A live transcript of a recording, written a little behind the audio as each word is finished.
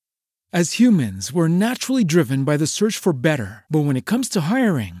As humans, we're naturally driven by the search for better. But when it comes to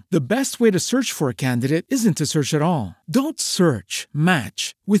hiring, the best way to search for a candidate isn't to search at all. Don't search,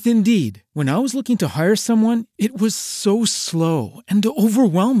 match with Indeed. When I was looking to hire someone, it was so slow and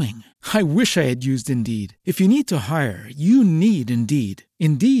overwhelming. I wish I had used Indeed. If you need to hire, you need Indeed.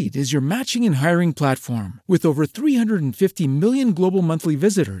 Indeed is your matching and hiring platform with over 350 million global monthly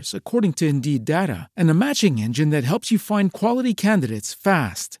visitors, according to Indeed data, and a matching engine that helps you find quality candidates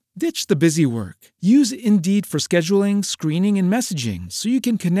fast. Ditch the busy work. Use Indeed for scheduling, screening, and messaging so you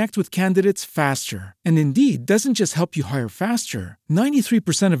can connect with candidates faster. And Indeed doesn't just help you hire faster.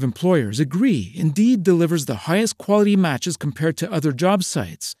 93% of employers agree Indeed delivers the highest quality matches compared to other job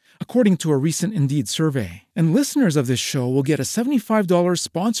sites, according to a recent Indeed survey. And listeners of this show will get a $75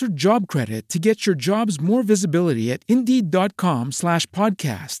 sponsored job credit to get your jobs more visibility at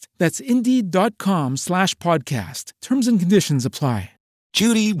Indeed.com/podcast. That's Indeed.com/podcast. Terms and conditions apply.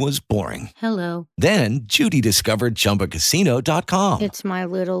 Judy was boring. Hello. Then Judy discovered ChumbaCasino.com. It's my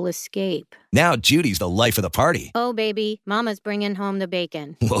little escape. Now Judy's the life of the party. Oh, baby, mama's bringing home the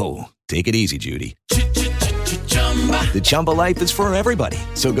bacon. Whoa, take it easy, Judy. The Chumba life is for everybody.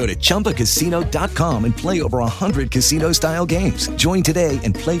 So go to ChumbaCasino.com and play over 100 casino-style games. Join today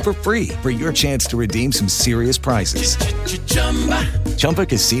and play for free for your chance to redeem some serious prizes.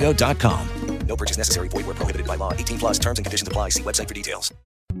 ChumbaCasino.com. No purchase necessary. Void where prohibited by law. 18+ terms and conditions apply. See website for details.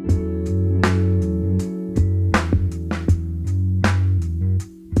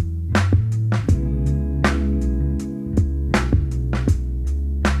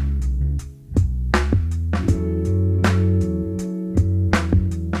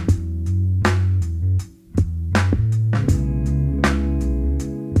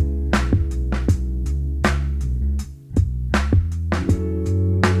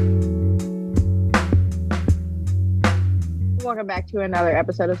 Welcome back to another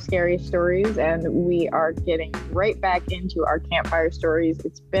episode of Scary Stories, and we are getting right back into our campfire stories.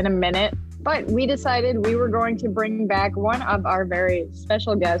 It's been a minute, but we decided we were going to bring back one of our very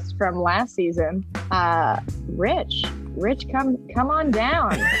special guests from last season, Rich. Rich, come on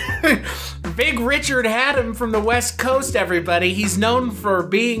down. Big Richard Haddam from the West Coast, everybody. He's known for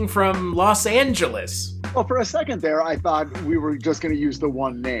being from Los Angeles. Well, for a second there, I thought we were just going to use the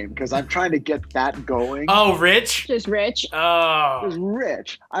one name because I'm trying to get that going. Oh, Rich? Just Rich. Oh. Just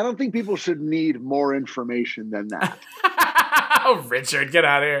Rich. I don't think people should need more information than that. Oh, Richard, get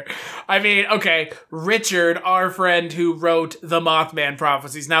out of here. I mean, okay, Richard, our friend who wrote the Mothman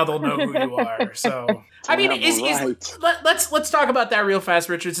prophecies. Now they'll know who you are. So, I mean, let's talk about that real fast,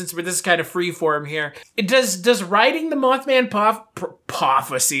 Richard, since this is kind of free form here. Does writing the Mothman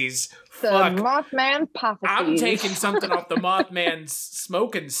prophecies? The Mothman prophecies. I'm taking something off the Mothman's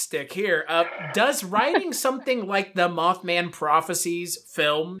smoking stick here. Does writing something like the Mothman prophecies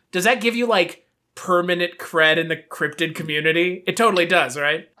film, does that give you like permanent cred in the cryptid community? It totally does,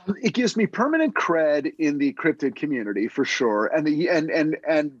 right? It gives me permanent cred in the cryptid community for sure, and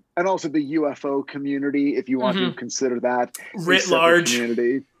also the UFO community, if you want to consider that writ large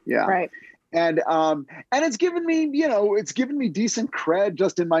community. Yeah, right. And it's given me, decent cred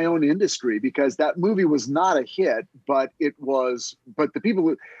just in my own industry because that movie was not a hit, but the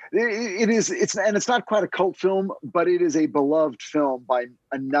people, it's not quite a cult film, but it is a beloved film by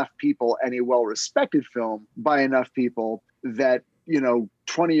enough people and a well-respected film by enough people that,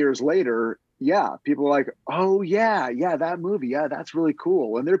 20 years later, yeah, people are like, oh yeah, that movie. Yeah, that's really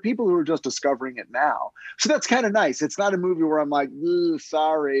cool. And there are people who are just discovering it now. So that's kind of nice. It's not a movie where I'm like,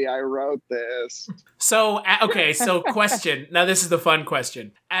 sorry, I wrote this. So, okay, so question. Now this is the fun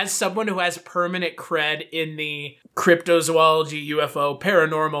question. As someone who has permanent cred in the cryptozoology, UFO,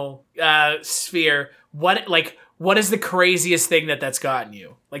 paranormal sphere, what is the craziest thing that's gotten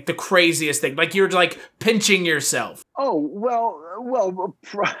you? Like the craziest thing? Like you're like pinching yourself. Oh, well,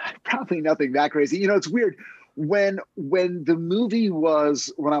 probably nothing that crazy. It's weird. When the movie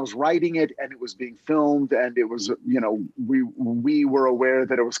was, when I was writing it and it was being filmed and it was, we were aware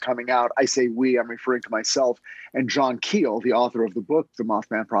that it was coming out. I say we, I'm referring to myself and John Keel, the author of the book, The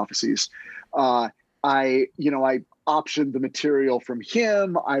Mothman Prophecies. I optioned the material from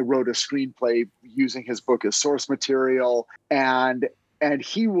him. I wrote a screenplay using his book as source material. And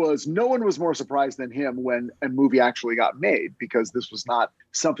no one was more surprised than him when a movie actually got made because this was not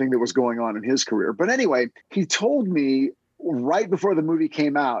something that was going on in his career. But anyway, he told me right before the movie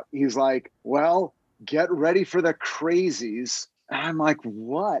came out, he's like, well, get ready for the crazies. And I'm like,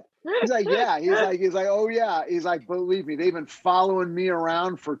 what? He's like, yeah. He's like, oh yeah. He's like, believe me, they've been following me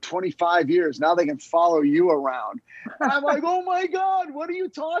around for 25 years. Now they can follow you around. And I'm like, oh my God, what are you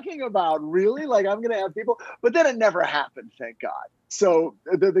talking about? Really? Like, I'm going to have people, but then it never happened. Thank God. So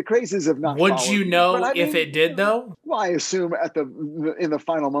the crazies have not. Would you know me. if it did though? Well, I assume in the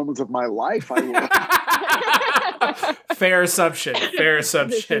final moments of my life, I would. Fair assumption. This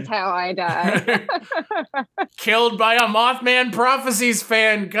is how I die. Killed by a Mothman Prophecies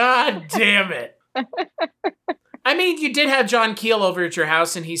fan. God damn it. I mean, you did have John Keel over at your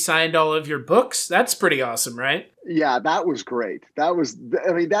house and he signed all of your books. That's pretty awesome, right? Yeah, that was great.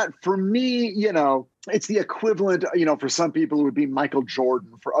 That for me, it's the equivalent, for some people it would be Michael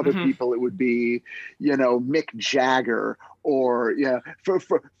Jordan. For other people, it would be, Mick Jagger. Or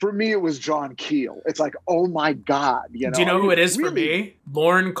for me, it was John Keel. It's like, oh my God, Do you know who it is for me?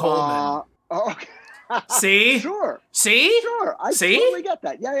 Lorne Coleman. See? Sure. See? Sure. I totally get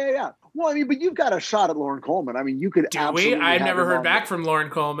that. Yeah. Well, I mean, but you've got a shot at Lorne Coleman. I mean, you could. Do we? I've never heard back from Lorne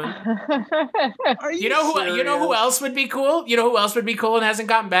Coleman. Are you serious? You know who else would be cool? You know who else would be cool and hasn't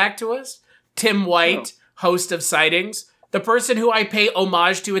gotten back to us? Tim White, host of Sightings, the person who I pay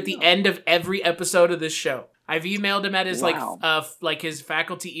homage to at the end of every episode of this show. I've emailed him at his his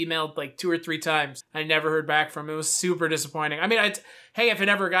faculty email like 2 or 3 times. I never heard back from him. It was super disappointing. I mean, hey, if it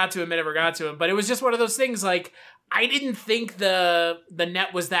never got to him, it never got to him. But it was just one of those things like I didn't think the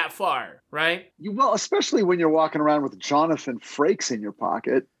net was that far, right? Well, especially when you're walking around with Jonathan Frakes in your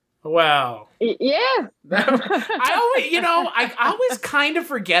pocket. Wow. Yeah. I always kind of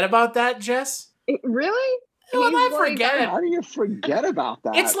forget about that, Jess. Really? Well, I forget it. How do you forget about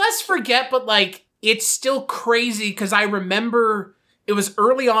that? It's less forget, but like it's still crazy because I remember it was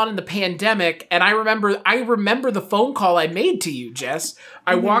early on in the pandemic, and I remember the phone call I made to you, Jess.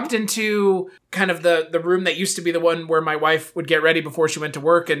 I walked into kind of the room that used to be the one where my wife would get ready before she went to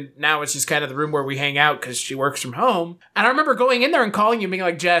work, and now it's just kind of the room where we hang out because she works from home. And I remember going in there and calling you and being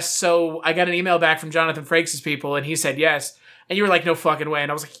like, Jess, so I got an email back from Jonathan Frakes' people, and he said yes. And you were like, no fucking way.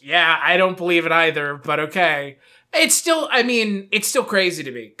 And I was like, yeah, I don't believe it either, but okay. It's still crazy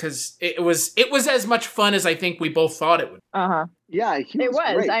to me because it was as much fun as I think we both thought it would. Yeah, it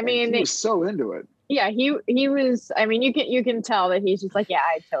was. Great. I mean, he was so into it. Yeah, he was. I mean, you can tell that he's just like, yeah,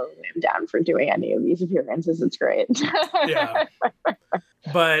 I totally am down for doing any of these appearances. It's great. Yeah.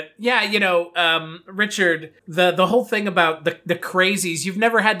 But yeah, Richard, the whole thing about the crazies, you've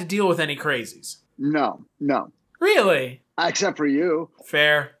never had to deal with any crazies. No. Really? Except for you.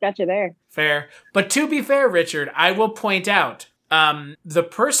 Fair. Gotcha there. Fair. But to be fair, Richard, I will point out, the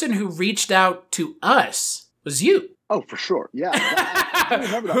person who reached out to us was you. Oh, for sure. Yeah. I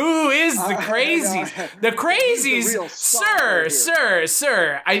remember that. Who is the crazies? The crazies,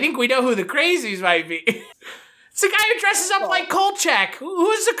 sir. I think we know who the crazies might be. It's the guy who dresses up like Kolchak.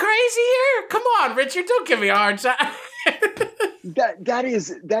 Who's the crazy here? Come on, Richard, don't give me a hard time. That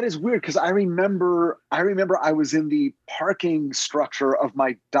is weird because I remember I was in the parking structure of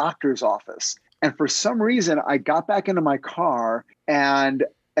my doctor's office, and for some reason I got back into my car and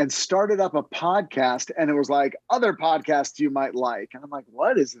started up a podcast, and it was like other podcasts you might like, and I'm like,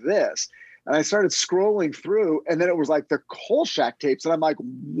 what is this? And I started scrolling through, and then it was like the Kolchak tapes, and I'm like,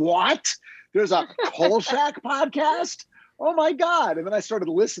 what? There's a Kolchak podcast? Oh my God. And then I started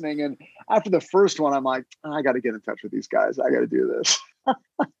listening. And after the first one, I'm like, I got to get in touch with these guys. I got to do this.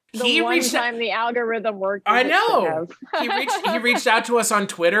 The algorithm worked. I know. He reached out to us on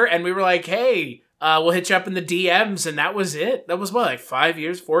Twitter and we were like, hey, we'll hit you up in the DMs. And that was it. That was what, like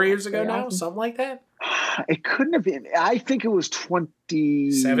 4 years ago now? Something like that? It couldn't have been. I think it was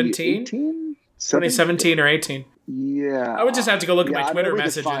 2017? 2017 or 18. Yeah. I would just have to go look at my Twitter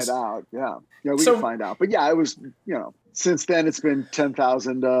messages. Find out. Yeah, we can find out. But yeah, it was, since then it's been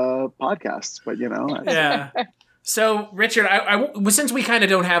 10,000 podcasts, but Yeah. So Richard, I since we kind of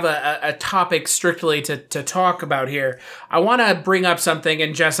don't have a topic strictly to talk about here, I want to bring up something,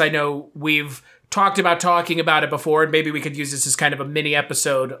 and Jess, I know we've talked about talking about it before, and maybe we could use this as kind of a mini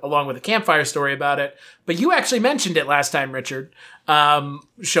episode along with a campfire story about it. But you actually mentioned it last time, Richard,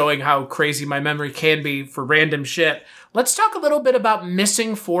 showing how crazy my memory can be for random shit. Let's talk a little bit about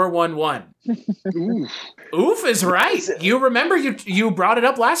Missing 411. Oof is right. You remember you brought it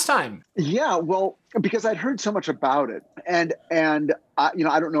up last time. Yeah, well, because I'd heard so much about it, and I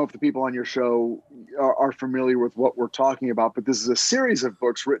don't know if the people on your show are familiar with what we're talking about, but this is a series of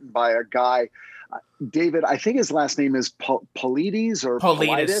books written by a guy, David. I think his last name is Paulides or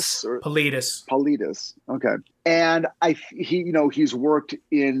Paulides. Paulides. Okay, and he's worked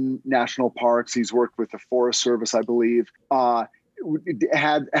in national parks. He's worked with the Forest Service, I believe.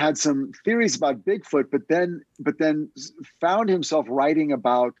 had some theories about Bigfoot, but then found himself writing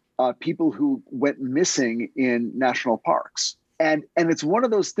about people who went missing in national parks. And it's one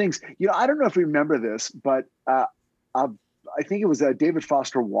of those things, I don't know if you remember this, but I think it was David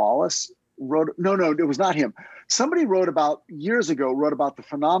Foster Wallace wrote. No, it was not him. Somebody wrote about the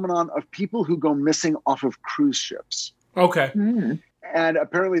phenomenon of people who go missing off of cruise ships. Okay. Mm. And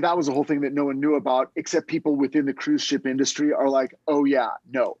apparently that was a whole thing that no one knew about, except people within the cruise ship industry are like, oh yeah,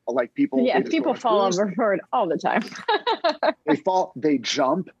 no, like people. Yeah, people fall overboard all the time. They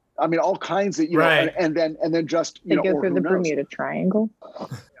jump. I mean, all kinds of, right. and then just, they go through the Bermuda Triangle.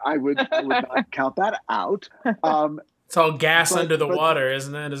 I would not count that out. It's all gas under the water,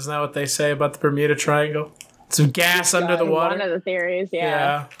 isn't it? Isn't that what they say about the Bermuda Triangle? Some gas under the water. One of the theories,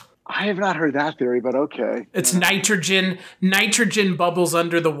 yeah. I have not heard that theory, but okay. It's nitrogen bubbles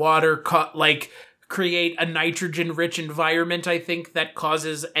under the water, create a nitrogen-rich environment, I think, that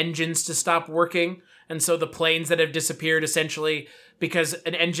causes engines to stop working. And so the planes that have disappeared, essentially, because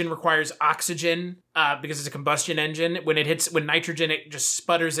an engine requires oxygen, because it's a combustion engine, when nitrogen, it just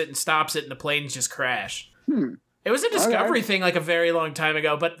sputters it and stops it, and the planes just crash. It was a Discovery thing like a very long time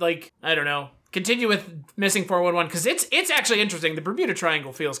ago, but I don't know. Continue with Missing 411, because it's actually interesting. The Bermuda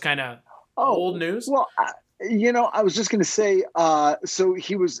Triangle feels kind of old news. Well, I was just going to say, so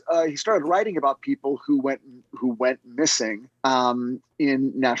he started writing about people who went missing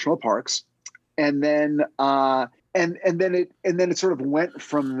in national parks, and then it sort of went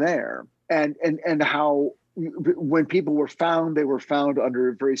from there, and how when people were found, they were found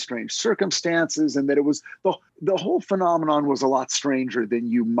under very strange circumstances, and that it was the whole phenomenon was a lot stranger than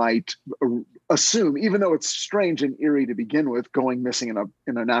you might assume, even though it's strange and eerie to begin with. Going missing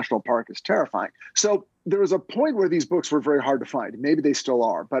in a national park is terrifying. So there was a point where these books were very hard to find. Maybe they still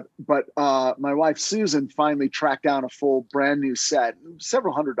are, but my wife Susan finally tracked down a full brand new set,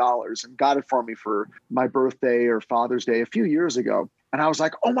 several $100s, and got it for me for my birthday or Father's Day a few years ago. And I was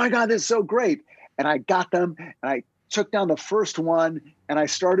like, oh my God, this is so great. And I got them, and I took down the first one, and I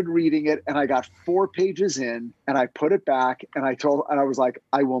started reading it, and I got 4 pages in, and I put it back, and I was like,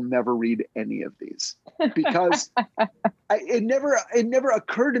 I will never read any of these, because it never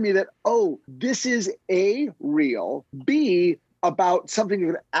occurred to me that, this is A, real, B, about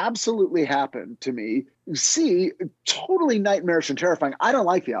something that absolutely happened to me, C, totally nightmarish and terrifying. I don't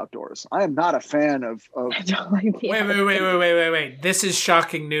like the outdoors. I am not a fan of I don't like the Wait. This is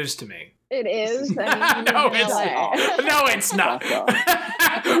shocking news to me. It is. No, it's not.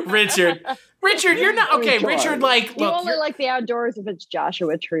 Richard, you're not okay. Richard, look, you only like the outdoors if it's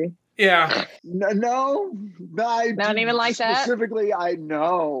Joshua Tree. Yeah. No, I don't even like that. Specifically, I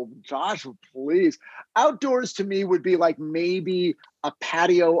know, Joshua, please. Outdoors to me would be like maybe a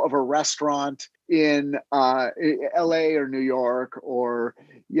patio of a restaurant in LA or New York, or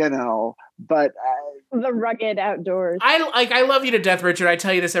but the rugged outdoors. I love you to death, Richard. I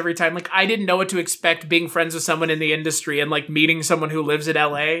tell you this every time. I didn't know what to expect being friends with someone in the industry and meeting someone who lives in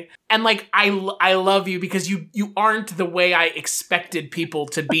LA. And I love you because you aren't the way I expected people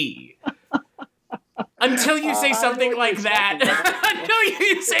to be. Until you say something like that. Until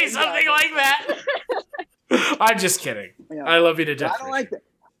you say something like that. I'm just kidding. Yeah. I love you to death.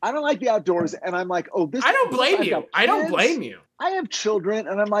 I don't like the outdoors, and I'm like, this. I don't blame you. I don't blame you. I have children,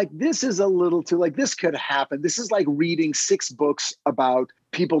 and I'm like, this is a little too, this could happen. This is like reading 6 books about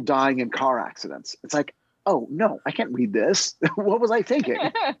people dying in car accidents. It's like, oh no, I can't read this. What was I thinking?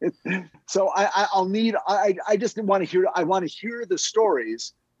 So I just want to hear. I want to hear the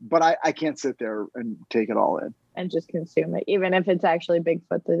stories, but I can't sit there and take it all in and just consume it, even if it's actually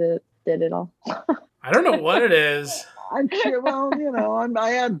Bigfoot that did it all. I don't know what it is. I'm curious. Well, I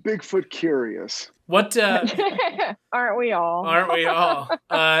am Bigfoot curious. What? Aren't we all? Aren't we all?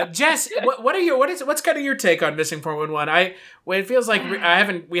 Jess, what's kind of your take on Missing 411? It feels like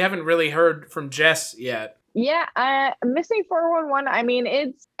we haven't really heard from Jess yet. Yeah, Missing 411. I mean,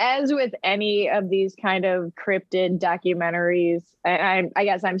 it's as with any of these kind of cryptid documentaries. I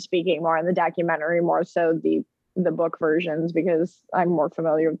guess I'm speaking more on the documentary, more so the book versions, because I'm more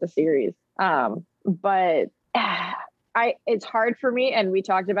familiar with the series. But it's hard for me, and we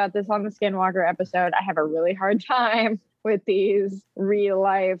talked about this on the Skinwalker episode. I have a really hard time with these real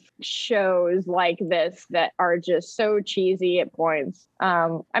life shows like this that are just so cheesy at points.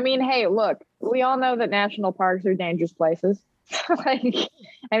 I mean, hey, look, we all know that national parks are dangerous places.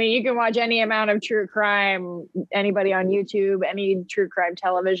 You can watch any amount of true crime, anybody on YouTube, any true crime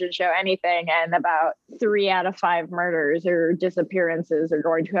television show, anything, and about 3 out of 5 murders or disappearances are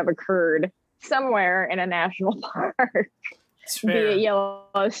going to have occurred somewhere in a national park, be it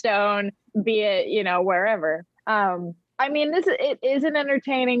Yellowstone, be it, wherever. I mean, it is an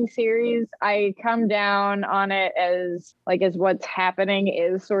entertaining series. I come down on it as what's happening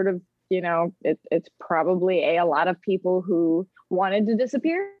is sort of, it's probably a lot of people who wanted to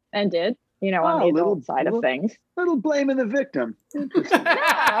disappear and did, on the adult side of things. Little blaming the victim.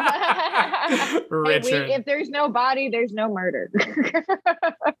 Richard. If there's no body, there's no murder.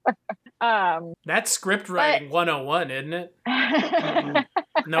 That's script writing 101, isn't it?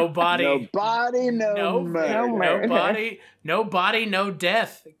 No body. No body, no murder. No body, no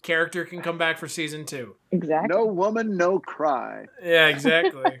death. Character can come back for season 2. Exactly. No woman, no cry. Yeah,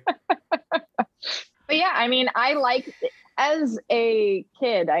 exactly. But yeah, I mean, as a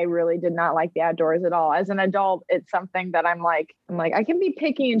kid, I really did not like the outdoors at all. As an adult, it's something that I'm like, I can be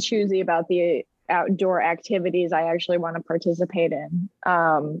picky and choosy about the outdoor activities I actually want to participate in.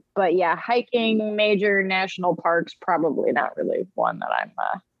 But yeah, hiking, major national parks, probably not really one that I'm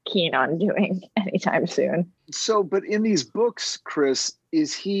keen on doing anytime soon. So, but in these books, Chris,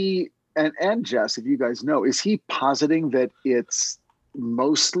 is he, and Jess, if you guys know, is he positing that it's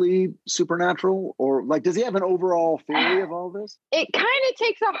mostly supernatural, or like, does he have an overall theory of all this? It kind of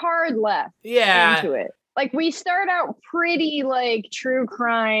takes a hard left into it. Like, we start out pretty like true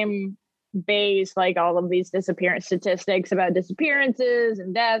crime based, like all of these disappearance statistics about disappearances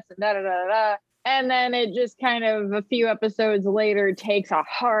and deaths and da-da-da-da. And then it just kind of a few episodes later takes a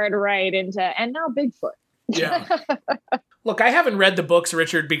hard right into, and now Bigfoot. Yeah. Look, I haven't read the books,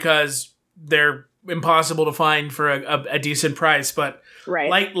 Richard, because they're impossible to find for a decent price. But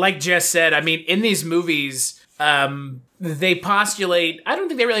like Jess said, I mean, in these movies, they postulate, I don't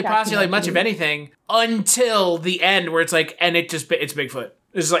think they really postulate much of anything until the end, where it's like, and it's Bigfoot.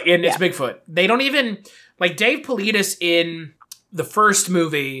 It's like, and it's Bigfoot. They don't even, like Dave Paulides in the first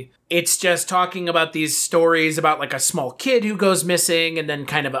movie, it's just talking about these stories about like a small kid who goes missing and then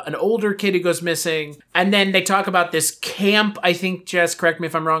kind of an older kid who goes missing. And then they talk about this camp, I think, Jess, correct me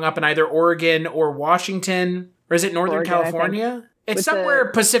if I'm wrong, up in either Oregon or Washington. Or is it Northern California? It's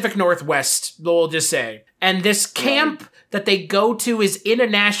somewhere Pacific Northwest, we'll just say. And this camp that they go to is in a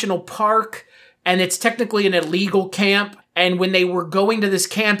national park, and it's technically an illegal camp. And when they were going to this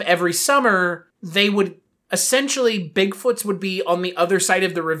camp every summer, they would essentially, Bigfoots would be on the other side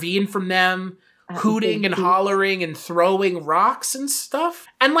of the ravine from them, hooting and hollering and throwing rocks and stuff.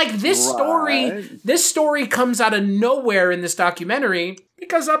 And like this story comes out of nowhere in this documentary,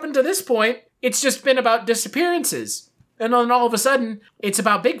 because up until this point, it's just been about disappearances. And then all of a sudden, it's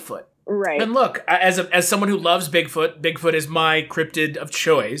about Bigfoot. Right. And look, as someone who loves Bigfoot is my cryptid of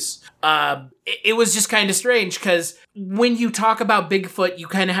choice. It was just kind of strange, because when you talk about Bigfoot, you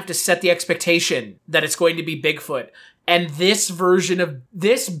kind of have to set the expectation that it's going to be Bigfoot. And this version of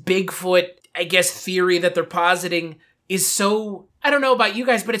this Bigfoot, I guess, theory that they're positing is so, I don't know about you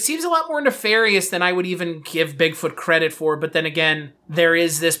guys, but it seems a lot more nefarious than I would even give Bigfoot credit for. But then again, there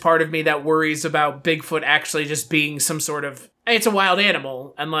is this part of me that worries about Bigfoot actually just being some sort of, it's a wild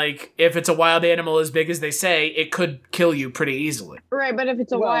animal. And like, if it's a wild animal as big as they say, it could kill you pretty easily. Right. But if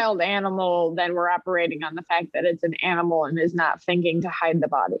it's a wild animal, then we're operating on the fact that it's an animal and is not thinking to hide the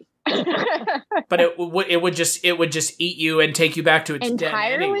body. But it would just eat you and take you back to its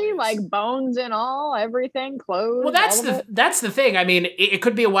entirely den, like bones and all, everything, clothes. Well, that's the thing. I mean, it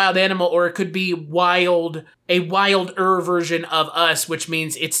could be a wild animal, or it could be a wilder version of us, which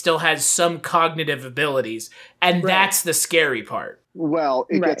means it still has some cognitive abilities, and that's the scary part. Well,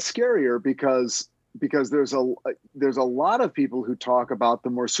 it gets scarier because there's a lot of people who talk about the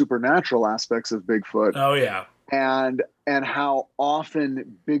more supernatural aspects of Bigfoot. Oh yeah. And how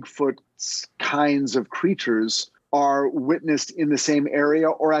often Bigfoot's kinds of creatures are witnessed in the same area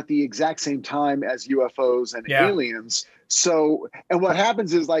or at the exact same time as UFOs and aliens. So, and what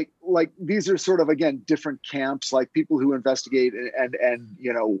happens is like these are sort of, again, different camps, like people who investigate and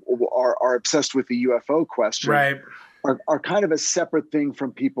you know, are obsessed with the UFO question. Right. Are kind of a separate thing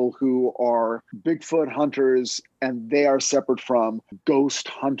from people who are Bigfoot hunters, and they are separate from ghost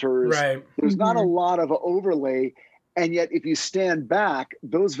hunters. Right. There's not a lot of overlay. And yet, if you stand back,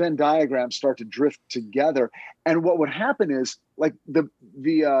 those Venn diagrams start to drift together. And what would happen is, like, the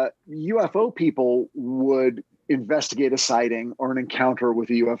UFO people would investigate a sighting or an encounter with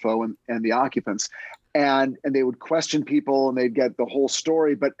a UFO and the occupants. And they would question people, and they'd get the whole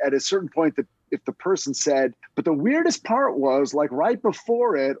story. But at a certain point, if the person said, but the weirdest part was, like, right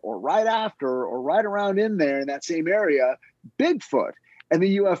before it or right after or right around in there in that same area, Bigfoot. And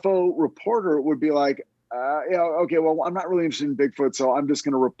the UFO reporter would be like, okay, well, I'm not really interested in Bigfoot, so I'm just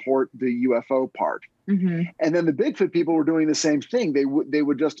going to report the UFO part. Mm-hmm. And then the Bigfoot people were doing the same thing. They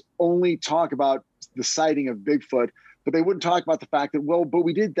would just only talk about the sighting of Bigfoot but they wouldn't talk about the fact that, well, but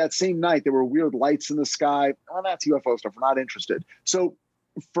we did that same night, there were weird lights in the sky. Oh, that's UFO stuff. We're not interested. So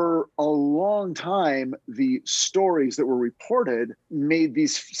for a long time, the stories that were reported made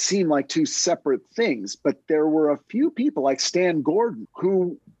these seem like two separate things. But there were a few people like Stan Gordon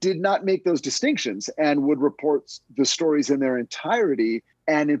who did not make those distinctions and would report the stories in their entirety.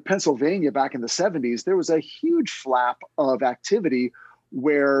 And in Pennsylvania back in the 70s, there was a huge flap of activity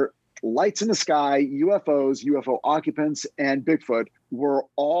where lights in the sky, UFOs, UFO occupants, and Bigfoot were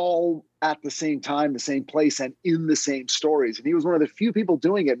all at the same time, the same place, and in the same stories. And he was one of the few people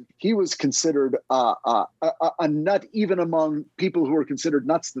doing it. He was considered a nut even among people who were considered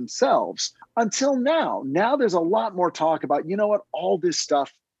nuts themselves until now. Now there's a lot more talk about, you know what, all this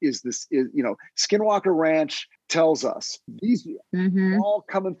stuff is Skinwalker Ranch tells us these are all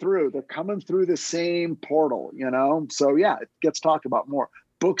coming through. They're coming through the same portal, So yeah, it gets talked about more.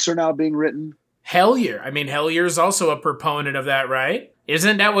 Books are now being written. Hellier. I mean, Hellier is also a proponent of that, right?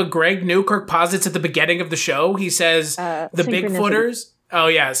 Isn't that what Greg Newkirk posits at the beginning of the show? He says the Bigfooters. Oh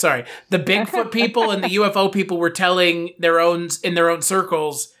yeah, sorry. The Bigfoot people and the UFO people were telling in their own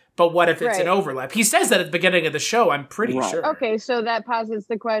circles. But what if it's an overlap? He says that at the beginning of the show, I'm pretty sure. Okay, so that posits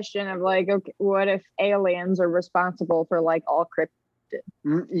the question of okay, what if aliens are responsible for all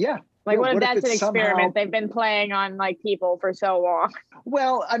cryptid? Yeah. What if that's an experiment they've been playing on people for so long?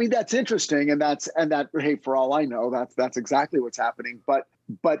 Well, I mean, that's interesting. And hey, for all I know, that's exactly what's happening. But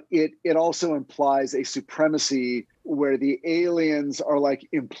it also implies a supremacy where the aliens are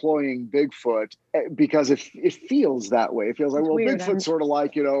employing Bigfoot because it feels that way. It feels like, weird, Bigfoot's sort of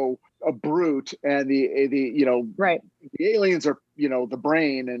like, a brute, and the aliens are, the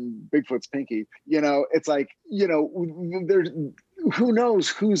brain, and Bigfoot's pinky. It's like, there's who knows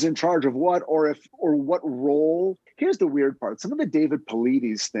who's in charge of what or what role. Here's the weird part. Some of the David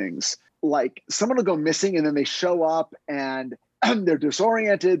Paulides things, someone will go missing and then they show up and they're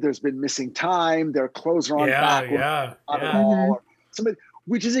disoriented. There's been missing time. Their clothes are on backward.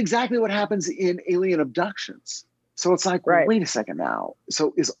 Which is exactly what happens in alien abductions. So it's wait a second now.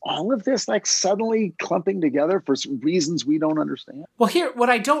 So is all of this suddenly clumping together for some reasons we don't understand? Well, here, what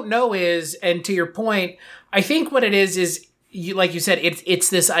I don't know is, and to your point, I think what it is like you said, it's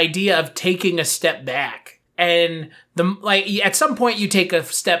this idea of taking a step back. And at some point you take a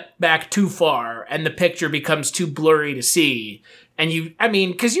step back too far and the picture becomes too blurry to see. And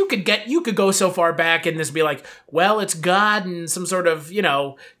because you could go so far back and this be well, it's God and some sort of,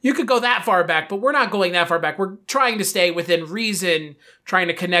 you could go that far back, but we're not going that far back. We're trying to stay within reason, trying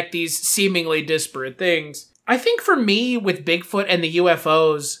to connect these seemingly disparate things. I think for me with Bigfoot and the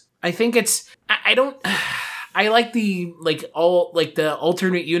UFOs, I think I like the the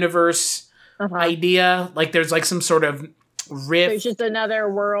alternate universe idea. There's some sort of rift. There's just another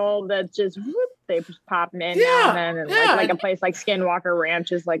world that just they just pop in now and then, and a place like Skinwalker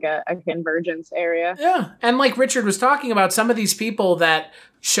Ranch is a convergence area. Yeah, and Richard was talking about, some of these people that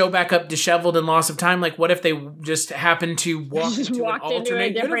show back up disheveled and loss of time. What if they just happen to walk into an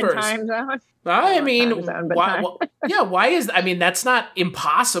alternate universe? Time zone. I mean, why is? I mean, that's not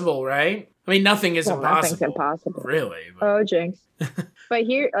impossible, right? I mean, nothing is impossible. Nothing's impossible. Really. But. Oh, jinx. But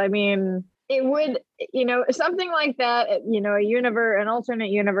here, I mean, it would, something like that, an alternate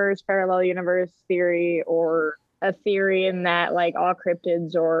universe, parallel universe theory, or a theory in that all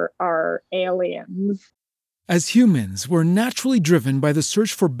cryptids are aliens. As humans, we're naturally driven by the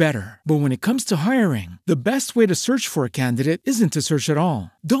search for better. But when it comes to hiring, the best way to search for a candidate isn't to search at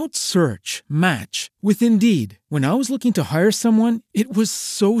all. Don't search, match with Indeed. When I was looking to hire someone, it was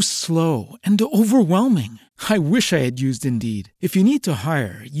so slow and overwhelming. I wish I had used Indeed. If you need to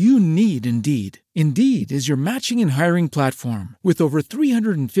hire, you need Indeed. Indeed is your matching and hiring platform with over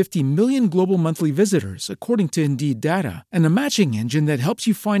 350 million global monthly visitors, according to Indeed data, and a matching engine that helps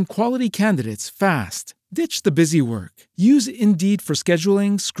you find quality candidates fast. Ditch the busy work. Use Indeed for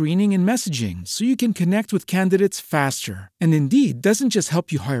scheduling, screening, and messaging so you can connect with candidates faster. And Indeed doesn't just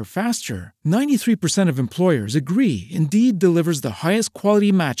help you hire faster. 93% of employers agree Indeed delivers the highest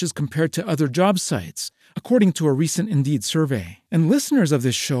quality matches compared to other job sites, according to a recent Indeed survey. And listeners of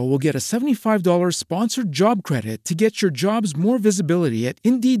this show will get a $75 sponsored job credit to get your jobs more visibility at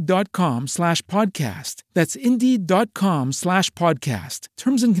Indeed.com/podcast. That's Indeed.com/podcast.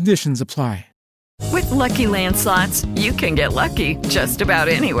 Terms and conditions apply. With Lucky Land Slots, you can get lucky just about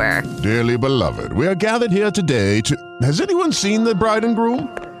anywhere. Dearly beloved, we are gathered here today to... Has anyone seen the bride and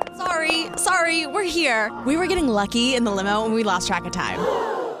groom? Sorry, we're here. We were getting lucky in the limo and we lost track of time.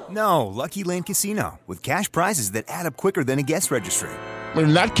 No, Lucky Land Casino, with cash prizes that add up quicker than a guest registry.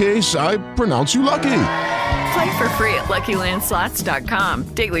 In that case, I pronounce you lucky. Play for free at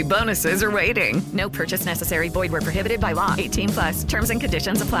LuckyLandSlots.com. Daily bonuses are waiting. No purchase necessary. Void where prohibited by law. 18+. Terms and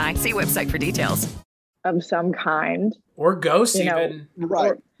conditions apply. See website for details. Of some kind. Or ghosts even.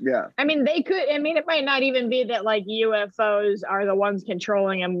 Right. Yeah. I mean, they could, it might not even be that like UFOs are the ones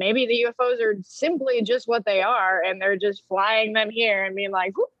controlling them. Maybe the UFOs are simply just what they are and they're just flying them here and being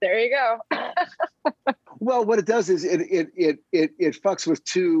like, whoop, there you go. Well, what it does is it fucks with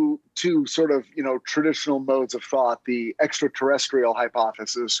two sort of, traditional modes of thought. The extraterrestrial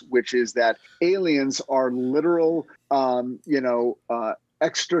hypothesis, which is that aliens are literal,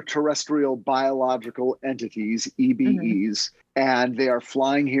 extraterrestrial biological entities, EBEs, and they are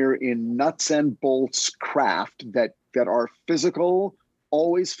flying here in nuts and bolts craft that are physical,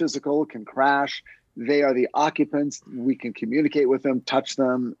 always physical, can crash. They are the occupants. We can communicate with them, touch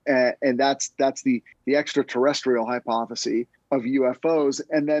them, and that's the extraterrestrial hypothesis of UFOs.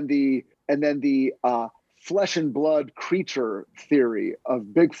 And then the flesh and blood creature theory of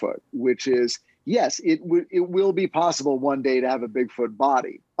Bigfoot, which is, yes, it will be possible one day to have a Bigfoot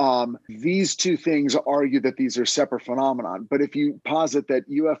body. These two things argue that these are separate phenomenon. But if you posit that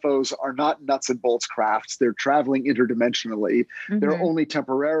UFOs are not nuts and bolts crafts, they're traveling interdimensionally, they're only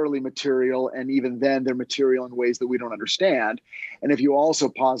temporarily material, and even then they're material in ways that we don't understand. And if you also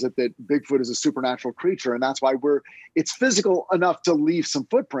posit that Bigfoot is a supernatural creature, and that's why it's physical enough to leave some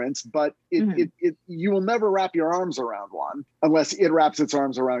footprints, but you will never wrap your arms around one unless it wraps its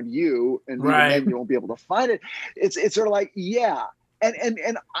arms around you, and even then you won't be able to find it. It's sort of like, yeah.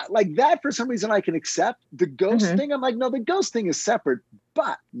 And like that, for some reason, I can accept. The ghost thing, I'm like, no, the ghost thing is separate,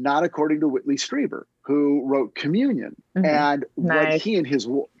 but not according to Whitley Strieber, who wrote Communion. And what he and his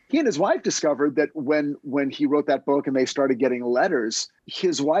wife discovered, that when he wrote that book and they started getting letters,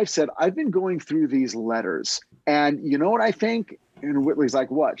 his wife said, I've been going through these letters, and you know what I think? And Whitley's like,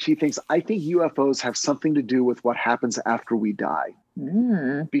 what? She thinks, I think UFOs have something to do with what happens after we die.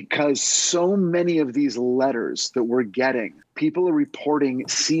 Because so many of these letters that we're getting, people are reporting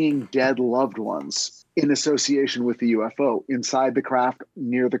seeing dead loved ones in association with the UFO, inside the craft,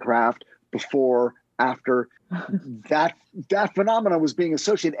 near the craft, before, after. That phenomenon was being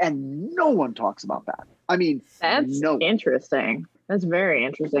associated, and no one talks about that. I mean, that's interesting. That's very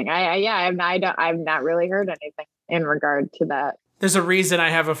interesting. I've not really heard anything in regard to that. There's a reason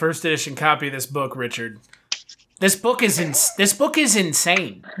I have a first edition copy of this book, Richard. This book is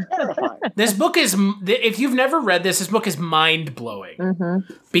insane. This book is, if you've never read this book is mind blowing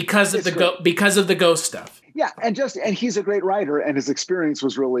because of the ghost stuff. Yeah, and he's a great writer, and his experience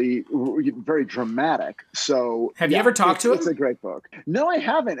was really very dramatic. So, have you ever talked to him? It's a great book. No, I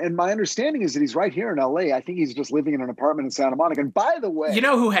haven't. And my understanding is that he's right here in LA. I think he's just living in an apartment in Santa Monica. And by the way, you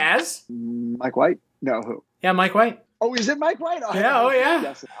know who has? Mike White? No, who? Yeah, Mike White. Oh, is it Mike White? Yeah.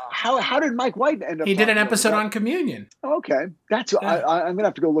 Yes. How did Mike White end up? He did an episode on Communion. Okay, I'm gonna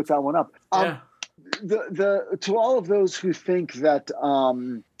have to go look that one up. To all of those who think that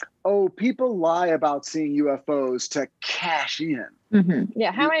people lie about seeing UFOs to cash in.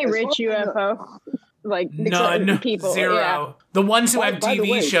 Yeah, how many rich UFO none, people? Zero. Yeah. The ones who have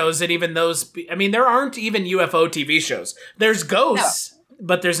TV shows, and even those. I mean, there aren't even UFO TV shows. There's ghosts,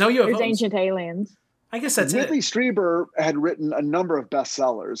 but there's no UFOs. There's ancient aliens. I guess that's Whitley Strieber had written a number of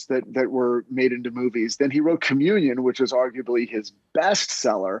bestsellers that were made into movies. Then he wrote Communion, which was arguably his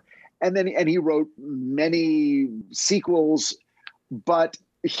bestseller, and he wrote many sequels. But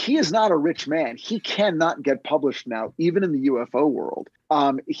he is not a rich man. He cannot get published now, even in the UFO world.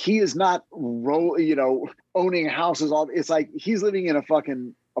 He is not owning houses. It's like he's living in a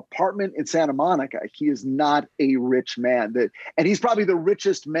fucking apartment in Santa Monica. He is not a rich man. And he's probably the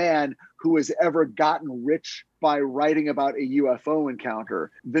richest man who has ever gotten rich by writing about a UFO encounter.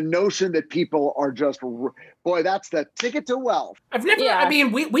 The notion that people are just, boy, that's the ticket to wealth. I've never, I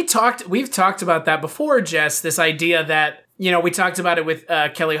mean, we've talked about that before, Jess, this idea that, we talked about it with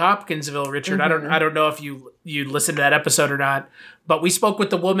Kelly Hopkinsville, Richard. I don't know if you listened to that episode or not, but we spoke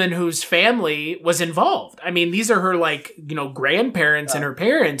with the woman whose family was involved. I mean, these are her grandparents and her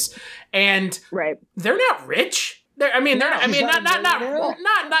parents, and they're not rich. Not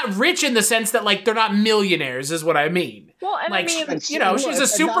rich in the sense that they're not millionaires is what I mean. Well, and she's a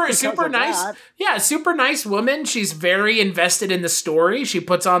super nice woman. She's very invested in the story. She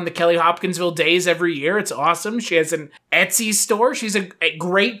puts on the Kelly Hopkinsville Days every year. It's awesome. She has an Etsy store. She's a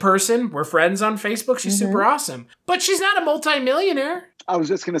great person. We're friends on Facebook. She's super awesome, but she's not a multimillionaire. I was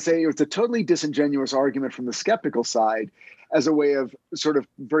just going to say it's a totally disingenuous argument from the skeptical side as a way of sort of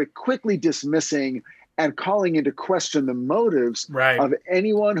very quickly dismissing and calling into question the motives of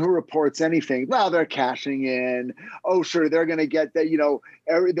anyone who reports anything. Well, they're cashing in. Oh, sure, they're going to get that.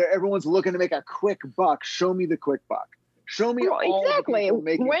 Everyone's looking to make a quick buck. Show me the quick buck. Show me all the people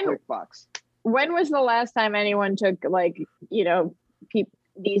making quick bucks. When was the last time anyone took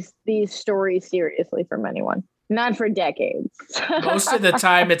these stories seriously from anyone? Not for decades. Most of the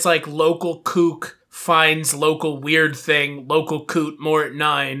time, it's like local kook finds local weird thing, local coot more at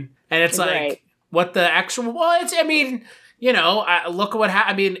 9. And it's like, what the actual, well, it's, I mean, look at what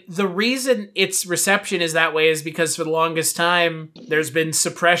happened. I mean, the reason its reception is that way is because for the longest time, there's been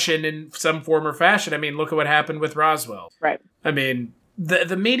suppression in some form or fashion. I mean, look at what happened with Roswell. Right. I mean,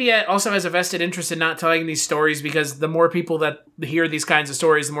 the media also has a vested interest in not telling these stories because the more people that hear these kinds of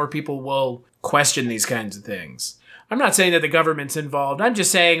stories, the more people will question these kinds of things. I'm not saying that the government's involved. I'm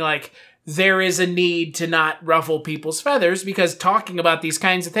just saying, like, there is a need to not ruffle people's feathers because talking about these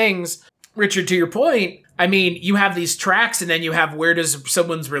kinds of things, Richard, to your point, I mean, you have these tracks and then you have where does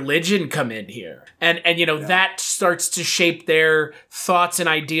someone's religion come in here? And that starts to shape their thoughts and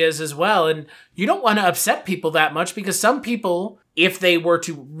ideas as well. And you don't want to upset people that much because some people, if they were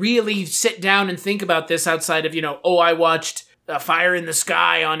to really sit down and think about this outside of, I watched Fire in the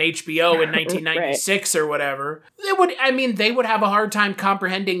Sky on HBO in 1996 or whatever, they would have a hard time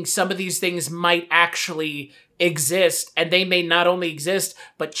comprehending some of these things might actually exist, and they may not only exist,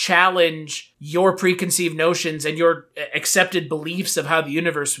 but challenge your preconceived notions and your accepted beliefs of how the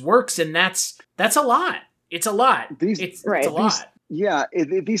universe works, and that's a lot. It's a lot. It's a lot.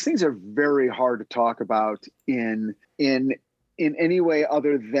 These things are very hard to talk about in any way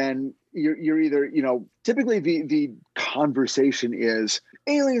other than you're either, typically the conversation is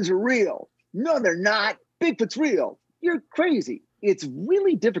aliens are real. No, they're not. Bigfoot's real. You're crazy. It's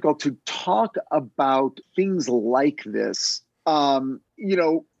really difficult to talk about things like this,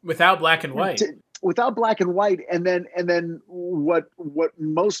 without black and white. Without black and white, and then what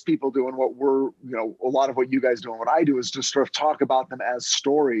most people do, and what we're, a lot of what you guys do and what I do is just sort of talk about them as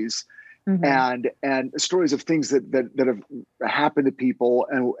stories. Mm-hmm. and stories of things that have happened to people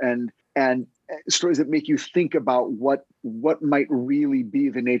and stories that make you think about what might really be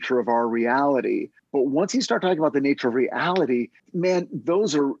the nature of our reality. But once you start talking about the nature of reality, man,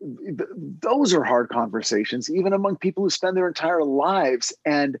 those are hard conversations, even among people who spend their entire lives.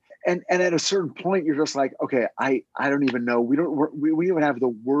 And at a certain point, you're just like, okay, I don't even know. We don't even have the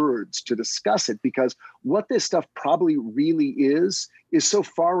words to discuss it, because what this stuff probably really is so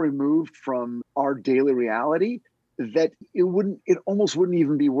far removed from our daily reality that it almost wouldn't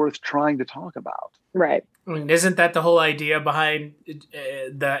even be worth trying to talk about. Right. I mean, isn't that the whole idea behind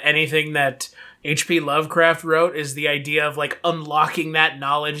anything that H.P. Lovecraft wrote, is the idea of like unlocking that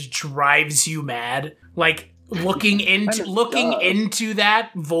knowledge drives you mad? Like looking into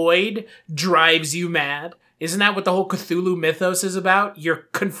that void drives you mad. Isn't that what the whole Cthulhu mythos is about? You're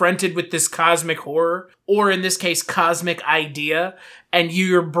confronted with this cosmic horror, or in this case, cosmic idea, and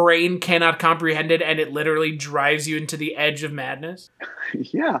your brain cannot comprehend it, and it literally drives you into the edge of madness?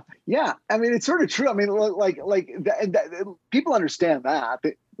 Yeah. I mean, it's sort of true. I mean, like people understand that.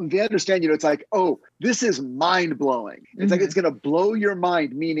 They understand, it's like, oh, this is mind-blowing. It's like, it's going to blow your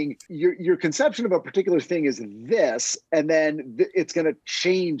mind, meaning your conception of a particular thing is this, and then it's going to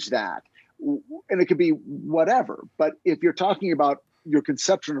change that. And it could be whatever. But if you're talking about your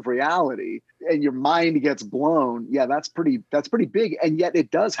conception of reality and your mind gets blown, that's pretty big. And yet it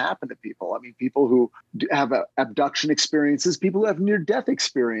does happen to people. I mean, people who have abduction experiences, people who have near-death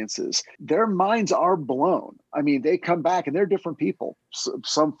experiences, their minds are blown. I mean, they come back and they're different people,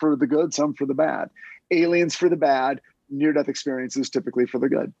 some for the good, some for the bad. Aliens for the bad, near-death experiences typically for the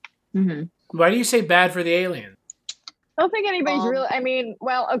good. Mm-hmm. Why do you say bad for the aliens? I don't think anybody's really, I mean,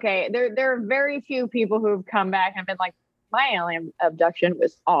 well, okay, there are very few people who've come back and been like, my alien abduction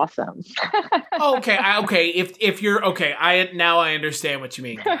was awesome. Okay. If you're okay, I understand what you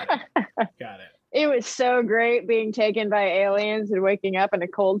mean. Got it. It was so great being taken by aliens and waking up in a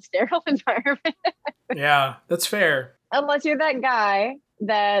cold, sterile environment. Yeah, that's fair. Unless you're that guy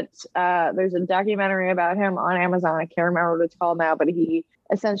that there's a documentary about him on Amazon. I can't remember what it's called now, but he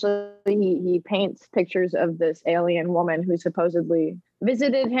paints pictures of this alien woman who supposedly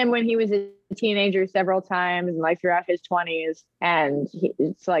visited him when he was a teenager several times, and like throughout his 20s, and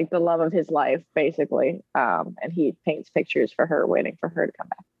it's like the love of his life, basically. And he paints pictures for her, waiting for her to come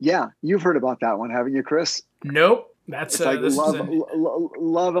back. Yeah, you've heard about that one, haven't you, Chris? Nope. That's like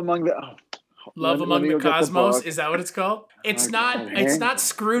love among the. Love Among the Cosmos. Is that what it's called? It's not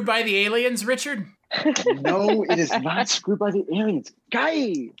screwed by the aliens, Richard? No, it is not Screwed by the Aliens.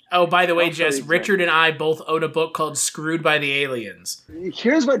 Guy! Oh, by the way, Jess, Richard and I both own a book called Screwed by the Aliens.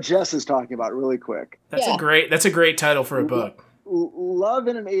 Here's what Jess is talking about really quick. That's a great title for a book. Love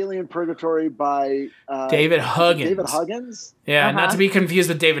in an Alien Purgatory by David Huggins. David Huggins? Yeah, not to be confused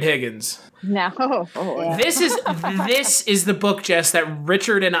with David Higgins. No. Yeah. This is the book, Jess, that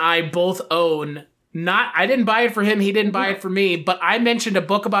Richard and I both own. I didn't buy it for him, he didn't buy it for me, but I mentioned a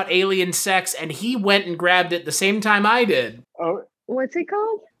book about alien sex and he went and grabbed it the same time I did. Oh, what's it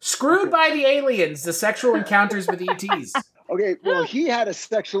called? Screwed by the Aliens, The Sexual Encounters with ETs. Okay, well, he had a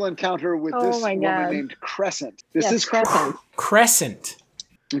sexual encounter with this woman named Crescent. This is Crescent. Crescent.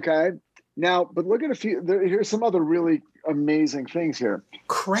 Okay. Now, but look at here's some other really amazing things here.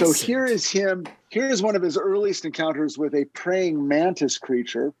 Crescent. So here is one of his earliest encounters with a praying mantis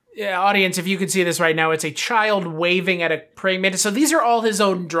creature. Yeah, audience, if you could see this right now, it's a child waving at a praying mantis. So these are all his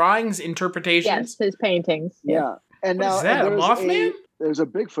own drawings, interpretations? Yes, his paintings. Yeah. And what now is that, a Mothman? There's a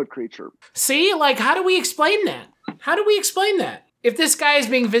Bigfoot creature. See, how do we explain that? If this guy is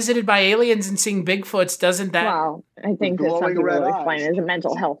being visited by aliens and seeing Bigfoots, doesn't that... Well, I think that's something really explain as a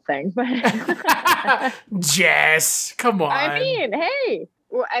mental health thing. But Jess, come on. I mean, hey.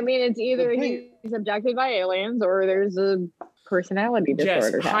 Well, I mean, it's either he's abducted by aliens or there's a personality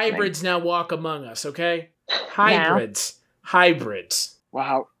disorder. Jess, hybrids now walk among us, okay? Hybrids.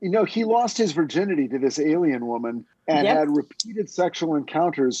 Wow. He lost his virginity to this alien woman and had repeated sexual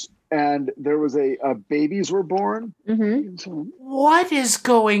encounters, and there was babies were born. Mm-hmm. What is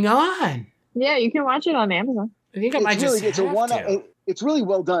going on? Yeah, you can watch it on Amazon. I think I might just have to. It's really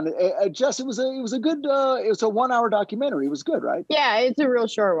well done. Jess, it was a good. It was a 1 hour documentary. It was good, right? Yeah, it's a real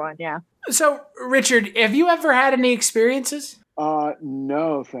short one. Yeah. So, Richard, have you ever had any experiences?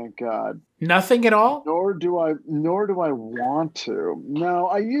 No, thank God. Nothing at all? Nor do I want to. No,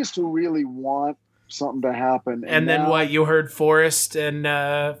 I used to really want something to happen. And then what? You heard Forrest and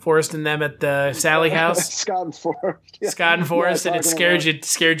them at the Sally house? Scott and Forrest. Yeah. Scott and Forrest, and it scared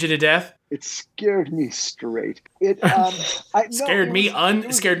you to death? It scared me straight. It scared me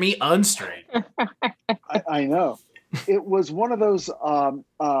unstraight. I know. It was one of those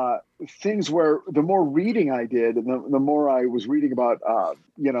things where the more reading I did, and the more I was reading about,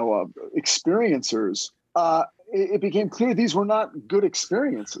 experiencers, it became clear these were not good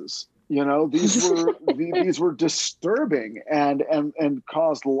experiences. These were disturbing and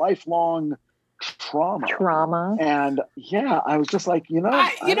caused lifelong trauma. And I was just like,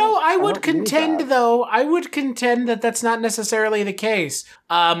 I would contend that that's not necessarily the case.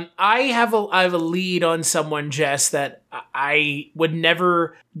 I have a lead on someone, Jess, that I would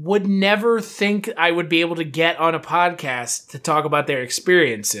never think I would be able to get on a podcast to talk about their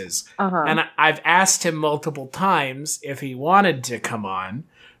experiences. And I've asked him multiple times if he wanted to come on,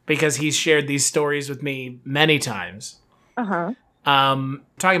 because he's shared these stories with me many times. Talking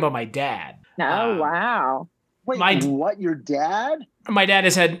about my dad. Oh, wow. Wait, your dad? My dad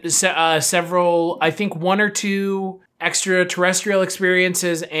has had several, I think 1 or 2 extraterrestrial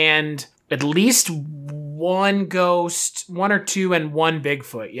experiences and at least 1 ghost, 1 or 2 and 1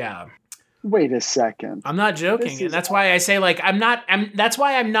 Bigfoot, yeah. Wait a second. I'm not joking. And that's why I say, that's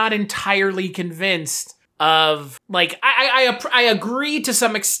why I'm not entirely convinced of, I agree to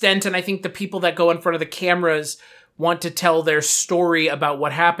some extent, and I think the people that go in front of the cameras want to tell their story about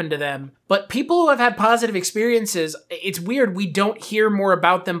what happened to them. But people who have had positive experiences, it's weird, we don't hear more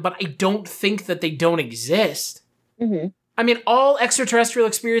about them, but I don't think that they don't exist. Mm-hmm. I mean, all extraterrestrial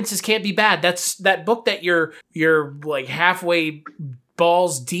experiences can't be bad. That's that book that you're like halfway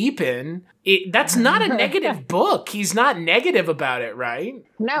balls deep in. That's not a negative book. He's not negative about it, right?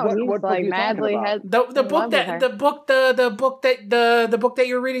 No, he's like madly has the book that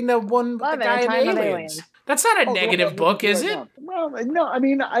you're reading, the one with the guy in Aliens. That's not a negative book, is it? Well, no, I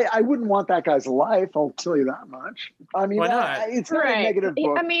mean, I wouldn't want that guy's life, I'll tell you that much. I mean, why not? It's not a negative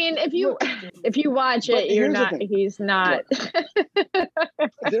book. I mean, if you watch it, he's not.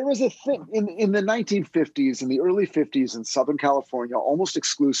 There was a thing in the 1950s, in the early 50s in Southern California, almost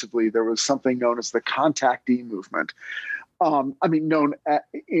exclusively, there was something known as the contactee movement. Known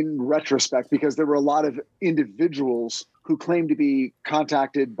in retrospect, because there were a lot of individuals who claimed to be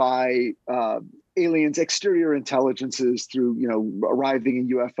contacted by aliens, exterior intelligences through, arriving in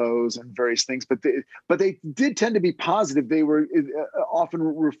UFOs and various things. But they did tend to be positive. They were often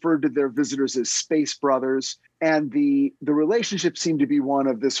referred to their visitors as space brothers. And the relationship seemed to be one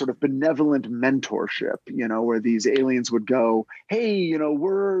of this sort of benevolent mentorship, where these aliens would go, hey,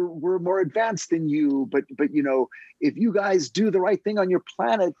 we're more advanced than you, but if you guys do the right thing on your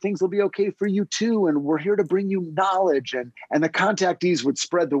planet, things will be okay for you too. And we're here to bring you knowledge. And the contactees would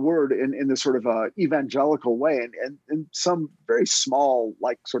spread the word in this sort of evangelical way. And some very small,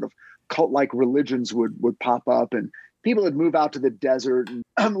 like sort of cult-like religions would pop up, and people would move out to the desert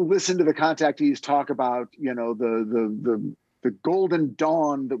and listen to the contactees talk about, the golden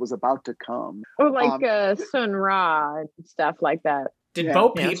dawn that was about to come. Or like Sun Ra and stuff like that. Did Bo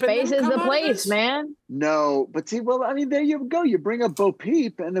Peep? Space is the place, man. No, but see, there you go. You bring up Bo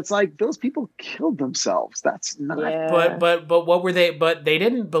Peep, and it's like those people killed themselves. That's not. Yeah. But what were they? But they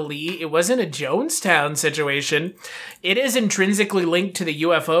didn't believe it wasn't a Jonestown situation. It is intrinsically linked to the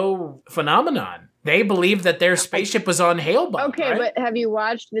UFO phenomenon. They believed that their spaceship was on Hale-Bopp. Okay, right? But have you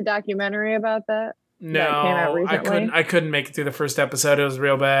watched the documentary about that? No, that came out recently? I couldn't make it through the first episode. It was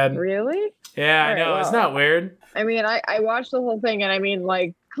real bad. Really? Yeah, I know. It's not weird. I mean, I watched the whole thing, and I mean,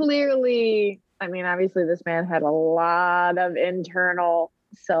 like, clearly, I mean, obviously this man had a lot of internal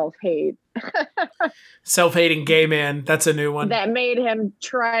self-hate. Self-hating gay man. That's a new one. That made him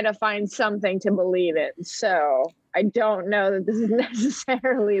try to find something to believe in. So I don't know that this is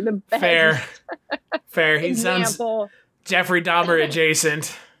necessarily the best. Fair. He sounds Jeffrey Dahmer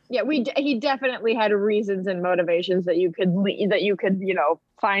adjacent. Yeah, he definitely had reasons and motivations that you could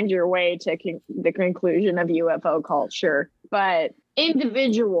find your way to the conclusion of UFO culture. But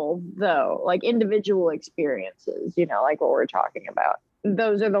individual experiences, like what we're talking about,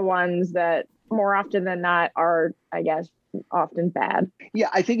 those are the ones that more often than not are, I guess, often bad. Yeah,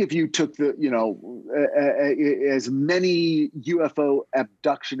 I think if you took as many UFO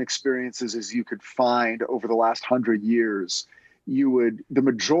abduction experiences as you could find over the last 100 years, the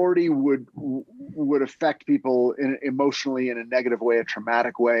majority would affect people emotionally in a negative way, a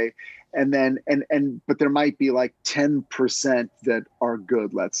traumatic way. But there might be like 10% that are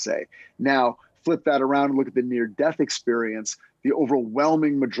good, let's say. Now, flip that around and look at the near-death experience. The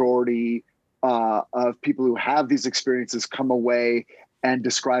overwhelming majority of people who have these experiences come away and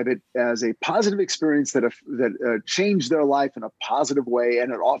describe it as a positive experience that changed their life in a positive way.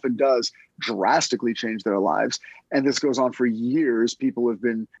 And it often does drastically change their lives. And this goes on for years. People have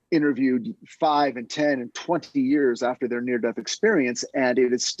been interviewed 5 and 10 and 20 years after their near-death experience, and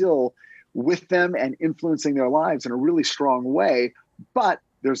it is still with them and influencing their lives in a really strong way. But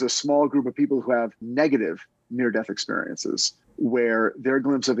there's a small group of people who have negative near-death experiences where their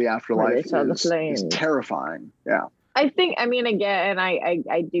glimpse of the afterlife is terrifying. Yeah. I think, I mean, again,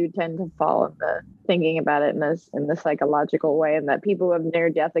 I do tend to fall in the thinking about it in the psychological way, and that people who have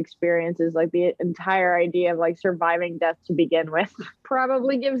near-death experiences, like the entire idea of like surviving death to begin with,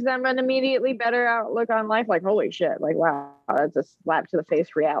 probably gives them an immediately better outlook on life. Like, holy shit, like, wow, that's a slap to the face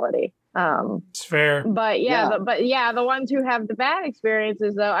reality. It's fair. But the ones who have the bad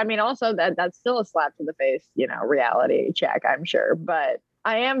experiences, though, I mean, also that's still a slap to the face, reality check, I'm sure. But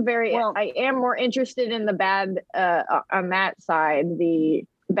I am more interested in the bad, on that side, the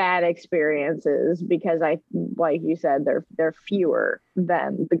bad experiences, because like you said, they're fewer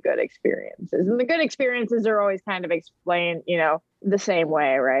than the good experiences. And the good experiences are always kind of explained, the same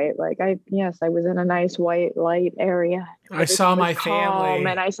way, right? Like, I was in a nice white light area. I saw my family.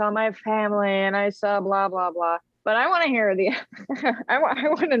 And I saw my family, and I saw blah, blah, blah. But I want to hear I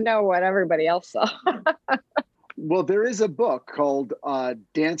want to know what everybody else saw. Well, there is a book called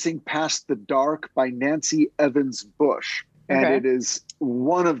Dancing Past the Dark by Nancy Evans Bush. And It is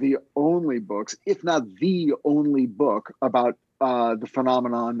one of the only books, if not the only book, about the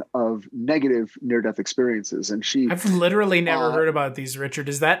phenomenon of negative near-death experiences. And I've literally never heard about these, Richard.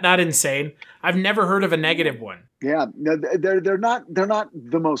 Is that not insane? I've never heard of a negative one. Yeah, no, they're not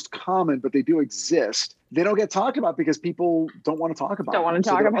the most common, but they do exist. They don't get talked about because people don't want to talk about. Don't want to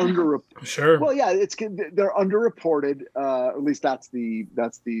talk about. Sure. Well, yeah, they're underreported. At least that's the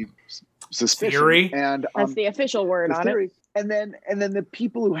suspicion. Theory. And that's the official word on it. And then the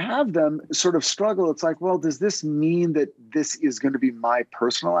people who have them sort of struggle. It's like, well, does this mean that this is going to be my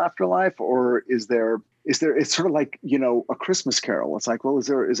personal afterlife, or is there? It's sort of like, a Christmas Carol. It's like, well, is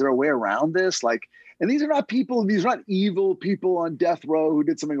there a way around this? Like, and these are not evil people on death row who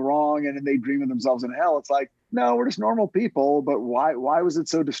did something wrong and then they dream of themselves in hell. It's like, no, we're just normal people. But why was it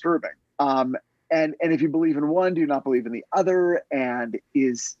so disturbing? And if you believe in one, do you not believe in the other? And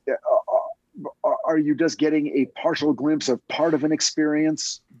are you just getting a partial glimpse of part of an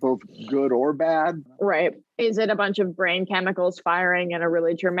experience both good or bad. Right. Is it a bunch of brain chemicals firing at a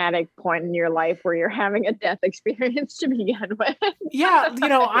really dramatic point in your life where you're having a death experience to begin with? Yeah,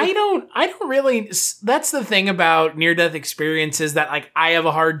 I don't really, that's the thing about near-death experiences that, like, I have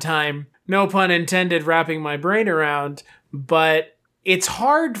a hard time, no pun intended, wrapping my brain around, but it's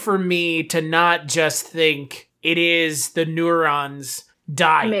hard for me to not just think it is the neurons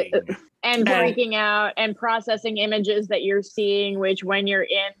dying. And breaking out and processing images that you're seeing, which when you're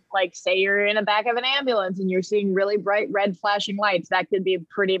in, like, say you're in the back of an ambulance and you're seeing really bright red flashing lights, that could be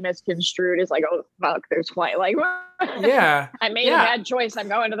pretty misconstrued as like, oh, fuck, there's flight. Like, yeah, I made a bad choice. I'm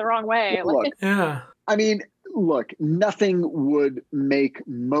going to the wrong way. Look, yeah. I mean, look, nothing would make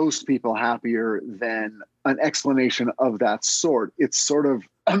most people happier than an explanation of that sort. It's sort of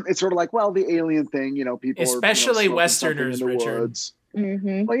like, well, the alien thing, people, especially Westerners, Richard. Woods.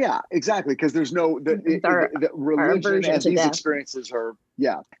 Mm-hmm. Well, yeah, exactly. Because there's no the religion and these experiences are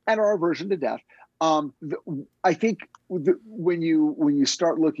and our aversion to death. I think when you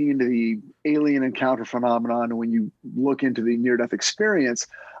start looking into the alien encounter phenomenon, and when you look into the near-death experience,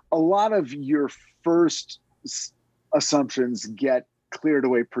 a lot of your first assumptions get cleared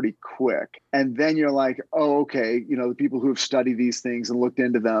away pretty quick, and then you're like, oh, okay, the people who have studied these things and looked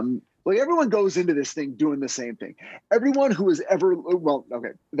into them. Like, everyone goes into this thing doing the same thing. Everyone who has ever,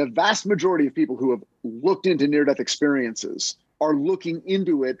 the vast majority of people who have looked into near-death experiences are looking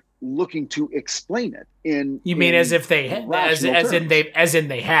into it, looking to explain it. You mean as if they, as in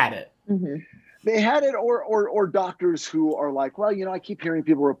they had it? Mm-hmm. They had it, or doctors who are like, well, I keep hearing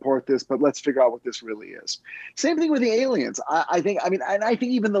people report this, but let's figure out what this really is. Same thing with the aliens. I think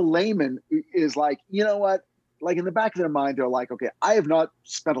even the layman is like, you know what? Like, in the back of their mind, they're like, okay, I have not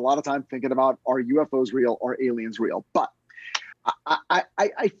spent a lot of time thinking about, are UFOs real, are aliens real? But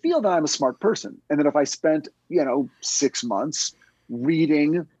I feel that I'm a smart person. And that if I spent, 6 months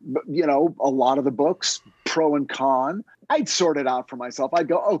reading, a lot of the books, pro and con, I'd sort it out for myself. I'd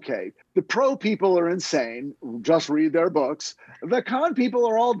go, okay, the pro people are insane. Just read their books. The con people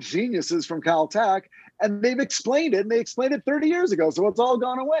are all geniuses from Caltech. And they've explained it, and they explained it 30 years ago. So it's all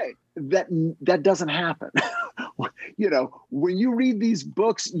gone away. That doesn't happen. When you read these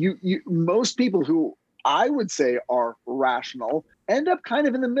books, most people who I would say are rational end up kind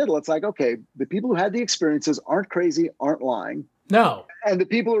of in the middle. It's like, okay, the people who had the experiences aren't crazy, aren't lying. No. And the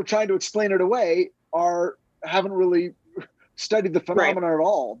people who are trying to explain it away haven't really studied the phenomenon at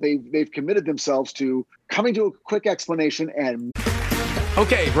all. They've committed themselves to coming to a quick explanation and.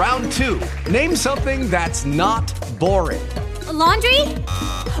 Okay, round 2. Name something that's not boring. A laundry?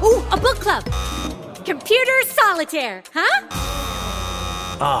 Ooh, a book club. Computer solitaire, huh?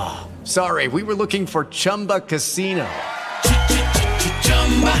 Ah, sorry, we were looking for Chumba Casino.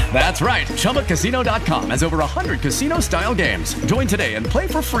 That's right, ChumbaCasino.com has over 100 casino-style games. Join today and play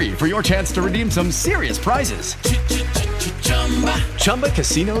for free for your chance to redeem some serious prizes.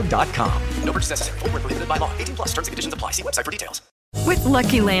 ChumbaCasino.com. No purchase necessary. Void where prohibited by law. 18+ terms and conditions apply. See website for details. With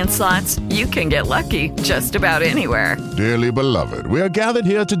Lucky Land Slots, you can get lucky just about anywhere. Dearly beloved, we are gathered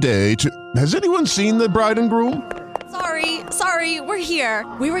here today to... Has anyone seen the bride and groom? Sorry, we're here.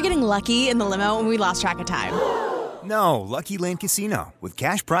 We were getting lucky in the limo and we lost track of time. No, Lucky Land Casino, with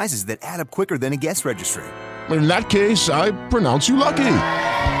cash prizes that add up quicker than a guest registry. In that case, I pronounce you lucky.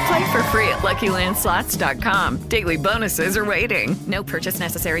 Play for free at LuckyLandSlots.com. Daily bonuses are waiting. No purchase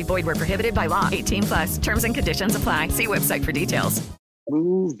necessary. Void where prohibited by law. 18+. Terms and conditions apply. See website for details.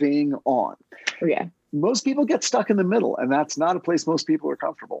 Moving on. Yeah. Most people get stuck in the middle, and that's not a place most people are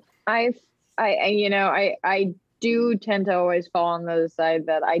comfortable. I do tend to always fall on the side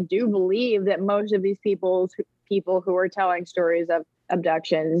that I do believe that most of these people who are telling stories of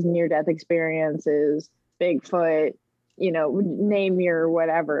abductions, near-death experiences, Bigfoot, name your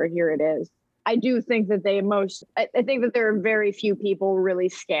whatever, here it is. I do think that I think that there are very few people really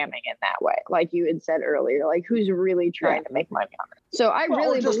scamming in that way. Like you had said earlier, like who's really trying to make money on it. So I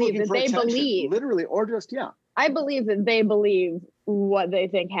really believe that they believe. Literally, or just, I believe that they believe what they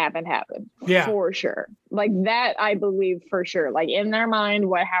think happened. Yeah. For sure. Like that, I believe for sure. Like in their mind,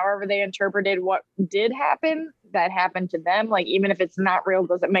 however they interpreted what did happen, that happened to them. Like even if it's not real,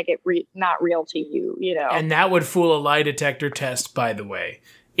 doesn't make it not real to you, And that would fool a lie detector test, by the way.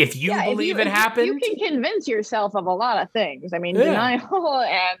 If you believe it happened. You can convince yourself of a lot of things. I mean, denial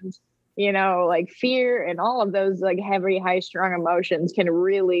and, like fear and all of those like heavy, high strung emotions can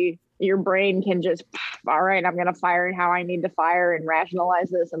really, your brain can just, all right, I'm going to fire it how I need to fire and rationalize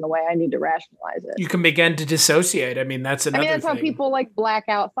this in the way I need to rationalize it. You can begin to dissociate. I mean, that's another that's thing. how people like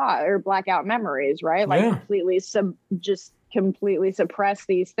blackout thought or blackout memories, right? Like completely suppress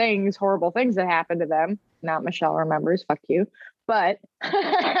these things, horrible things that happen to them. Not Michelle remembers, fuck you. But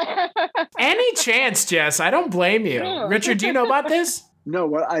any chance, Jess? I don't blame you. Richard, do you know about this? No,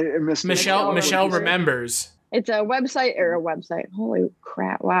 what I missed. Michelle remembers. It's a website. Holy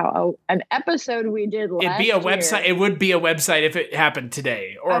crap! Wow, an episode we did last year. It'd be a website. It would be a website if it happened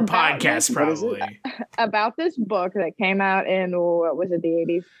today, or a podcast, probably. About this book that came out in what was it, the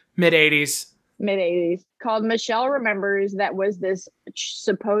 80s? Mid 80s, called Michelle Remembers. That was this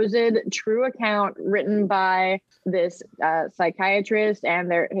supposed true account written by this psychiatrist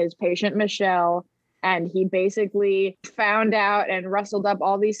and his patient Michelle. And he basically found out and rustled up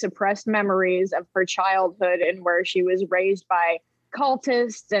all these suppressed memories of her childhood and where she was raised by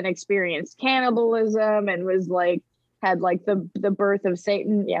cultists and experienced cannibalism and was like, had like the birth of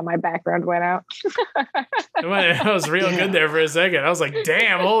Satan. Yeah, my background went out. It was real good there for a second. I was like,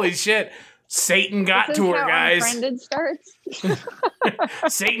 damn, holy shit. Satan got to her, guys. Unfriended starts.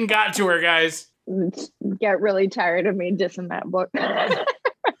 Satan got to her, guys. Get really tired of me dissing that book.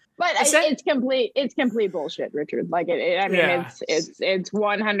 But it's complete bullshit, Richard. Like it's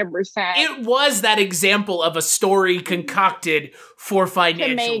 100%. It was that example of a story concocted for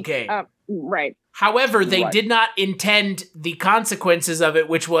financial gain. Right. However, they did not intend the consequences of it,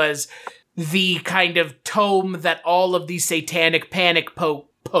 which was the kind of tome that all of these satanic panic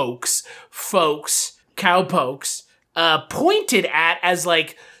cowpokes pointed at as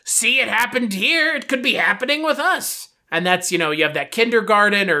like, see, it happened here. It could be happening with us. And that's, you have that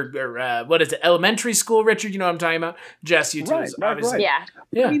kindergarten or what is it, elementary school, Richard? You know what I'm talking about? Jess, you too. Right. Yeah.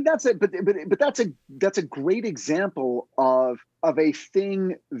 I mean, that's it. But that's a great example of a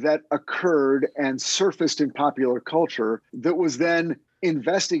thing that occurred and surfaced in popular culture that was then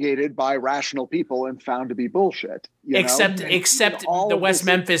investigated by rational people and found to be bullshit. Except the West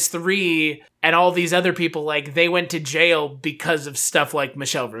Memphis 3 and all these other people, like, they went to jail because of stuff like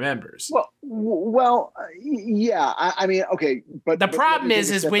Michelle Remembers. Well, yeah. I mean, okay, but the problem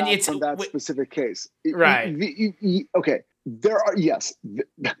is when it's from that specific case, right? Okay, there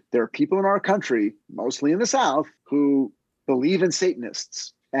are people in our country, mostly in the South, who believe in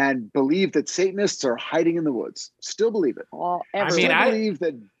Satanists. And believe that Satanists are hiding in the woods. Still believe it. I believe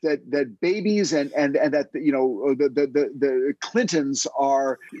that babies and that the Clintons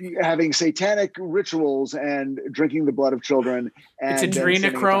are having satanic rituals and drinking the blood of children. And it's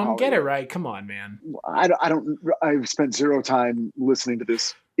adrenochrome. Get it right. Come on, man. I've spent zero time listening to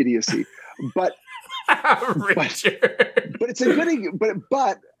this idiocy, but. Richard. But it's a good,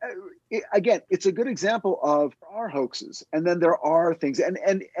 again, it's a good example of there are hoaxes, and then there are things, and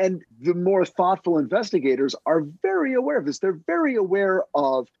the more thoughtful investigators are very aware of this. They're very aware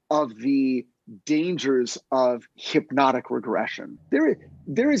of the dangers of hypnotic regression. There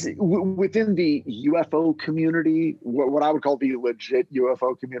is within the UFO community, what I would call the legit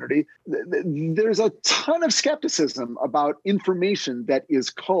UFO community, there's a ton of skepticism about information that is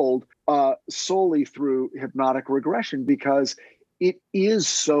culled solely through hypnotic regression, because it is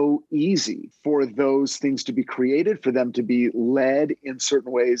so easy for those things to be created, for them to be led in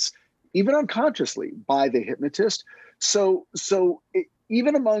certain ways, even unconsciously, by the hypnotist. So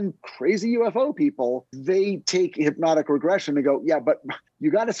even among crazy UFO people, they take hypnotic regression and go, yeah, but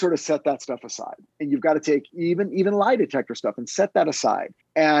you got to sort of set that stuff aside. And you've got to take even lie detector stuff and set that aside.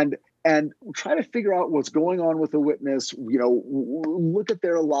 And try to figure out what's going on with the witness, look at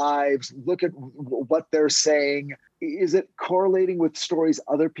their lives, look at what they're saying. Is it correlating with stories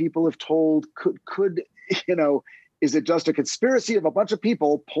other people have told? Could is it just a conspiracy of a bunch of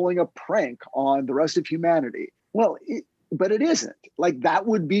people pulling a prank on the rest of humanity? Well, but it isn't. Like, that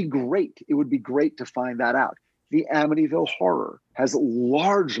would be great. It would be great to find that out. The Amityville Horror has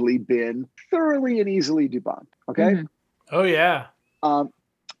largely been thoroughly and easily debunked. Okay. Mm-hmm. Oh, yeah.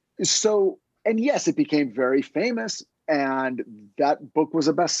 So, and yes, it became very famous, and that book was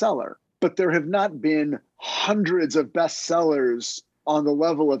a bestseller. But there have not been hundreds of bestsellers on the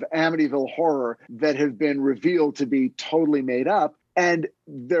level of Amityville Horror that have been revealed to be totally made up. And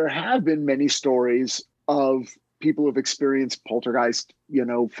there have been many stories of people who've experienced poltergeist,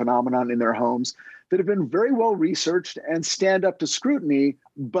 phenomenon in their homes that have been very well researched and stand up to scrutiny,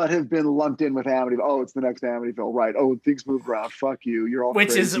 but have been lumped in with Amityville. Oh, it's the next Amityville, right? Oh, things move around. Fuck you. You're all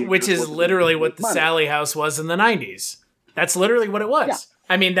crazy. Which is literally what the Sallie House was in the 90s. That's literally what it was. Yeah.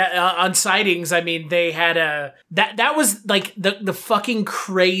 I mean, that on sightings, I mean, they had that was like the fucking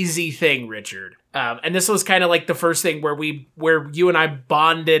crazy thing, Richard. And this was kind of like the first thing where you and I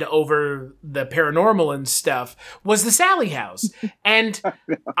bonded over the paranormal and stuff was the Sallie House. And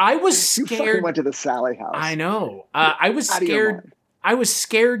I was scared. You fucking went to the Sallie House. I know. I was scared. I was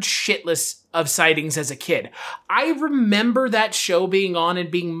scared shitless of sightings as a kid. I remember that show being on and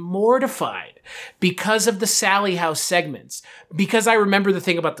being mortified because of the Sally House segments, because I remember the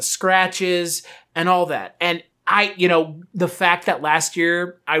thing about the scratches and all that. And the fact that last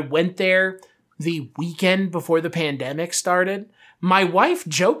year I went there the weekend before the pandemic started, my wife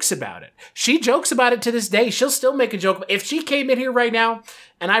jokes about it. She jokes about it to this day. She'll still make a joke. If she came in here right now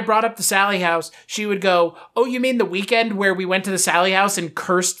and I brought up the Sally House, she would go, "Oh, you mean the weekend where we went to the Sally House and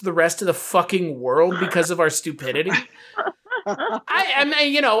cursed the rest of the fucking world because of our stupidity?"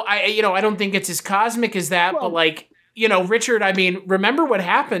 I don't think it's as cosmic as that, but like, Richard, remember what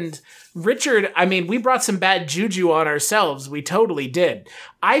happened? Richard, we brought some bad juju on ourselves. We totally did.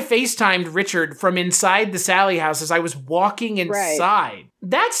 I FaceTimed Richard from inside the Sally House as I was walking inside. Right.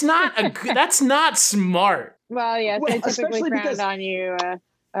 That's not smart. Well, yeah, they typically frowned on you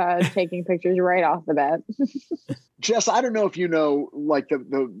taking pictures right off the bat. Jess, I don't know if you know, like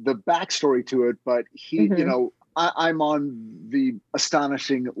the backstory to it, but he, I'm on the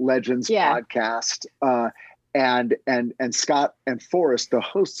Astonishing Legends podcast. And Scott and Forrest, the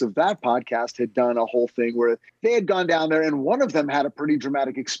hosts of that podcast, had done a whole thing where they had gone down there, and one of them had a pretty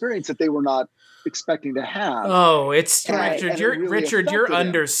dramatic experience that they were not expecting to have. Oh, it's Richard.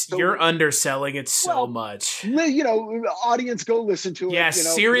 You're underselling it so much. Audience, go listen to it. Yeah,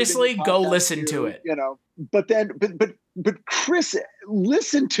 seriously, go listen to it. But Chris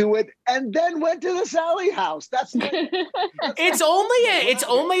listened to it and then went to the Sally House. It's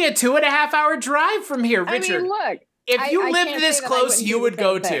only a 2.5 hour drive from here, Richard. Look, if you lived this close, you would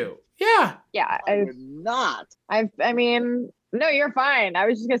go too. Yeah. Yeah. I would not. No, you're fine. I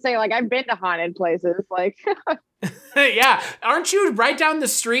was just gonna say, like, I've been to haunted places, like. Yeah, aren't you right down the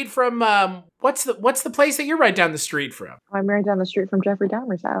street from what's the place that you're right down the street from? I'm right down the street from Jeffrey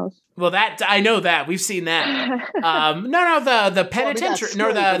Dahmer's house. Well, that I know that we've seen that. The penitentiary,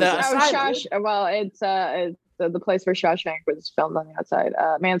 the asylum. Well, it's the place where Shawshank was filmed on the outside,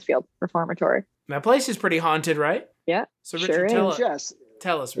 Mansfield Reformatory. That place is pretty haunted, right? Yeah, so Richard, sure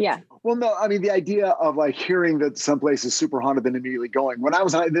tell us. Richard. Yeah. Well, no, the idea of like hearing that someplace is super haunted and immediately going. When I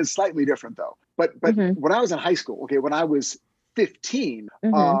was, it's slightly different though. But when I was in high school, when I was 15,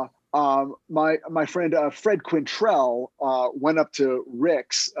 my friend Fred Quintrell went up to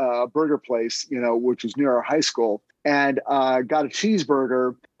Rick's burger place, which was near our high school, and got a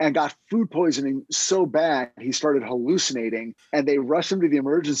cheeseburger and got food poisoning so bad he started hallucinating, and they rushed him to the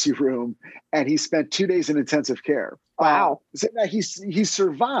emergency room, and he spent 2 days in intensive care. Wow. So now he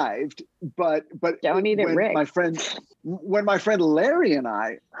survived, but don't eat it, Rick. When my friend Larry and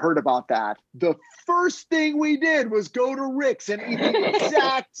I heard about that, the first thing we did was go to Rick's and eat the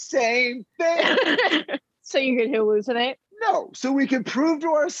exact same thing. So you could hallucinate? No, so we can prove to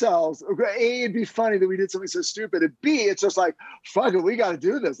ourselves, A, it'd be funny that we did something so stupid, and B, it's just like, fuck it, we got to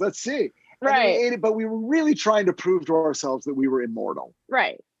do this. Let's see. Right. We ate it, but we were really trying to prove to ourselves that we were immortal.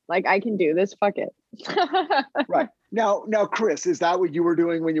 Right. Like, I can do this. Fuck it. Right. Now, Chris, is that what you were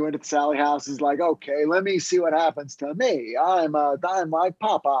doing when you went to the Sally House? Is like, okay, let me see what happens to me. I'm like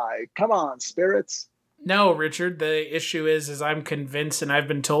Popeye. Come on, spirits. No, Richard, the issue is I'm convinced, and I've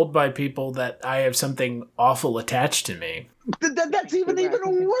been told by people that I have something awful attached to me. That's even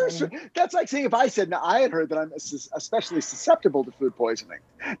worse. That's like saying if I said, I had heard that I'm especially susceptible to food poisoning.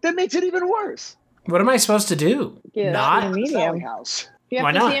 That makes it even worse. What am I supposed to do? Not the Sally House. You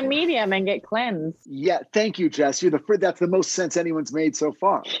have to see a medium and get cleansed. Yeah, thank you, Jess. That's the most sense anyone's made so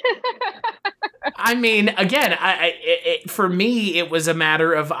far. Again, for me, it was a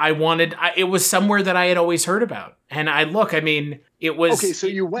matter of it was somewhere that I had always heard about. And it was... Okay, so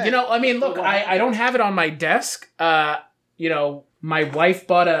you went. Look, I don't have it on my desk. My wife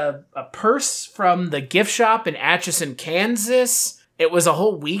bought a purse from the gift shop in Atchison, Kansas. It was a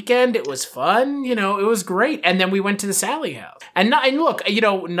whole weekend. It was fun. It was great. And then we went to the Sally House. And look,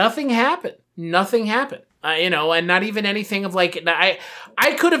 nothing happened. Nothing happened. And not even anything of like,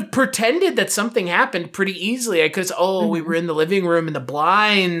 I could have pretended that something happened pretty easily. I could have, we were in the living room and the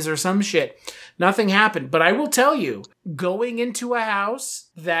blinds or some shit. Nothing happened. But I will tell you, going into a house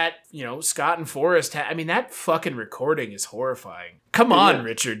that, Scott and Forrest that fucking recording is horrifying. Come on,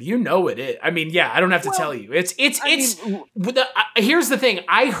 Richard. You know it is. I don't have to tell you. Here's the thing.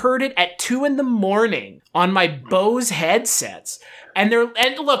 I heard it at 2 a.m. on my Bose headsets. And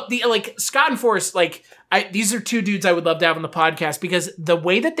look, Scott and Forrest, these are two dudes I would love to have on the podcast because the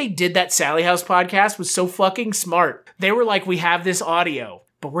way that they did that Sally House podcast was so fucking smart. They were like, we have this audio,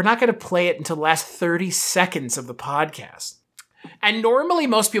 but we're not going to play it until the last 30 seconds of the podcast. And normally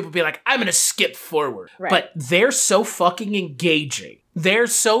most people be like, I'm going to skip forward. Right. But they're so fucking engaging. They're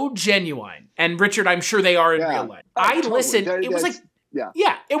so genuine. And Richard, I'm sure they are in real life. I listened. It was like Yeah.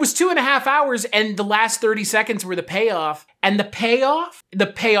 Yeah, it was 2.5 hours, and the last 30 seconds were the payoff. And the payoff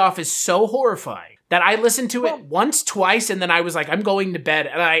is so horrifying that I listened to it once, twice, and then I was like, I'm going to bed,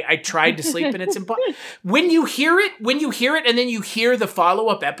 and I tried to sleep, and it's impossible. When you hear it, and then you hear the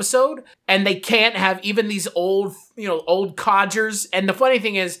follow-up episode, and they can't have even these old codgers. And the funny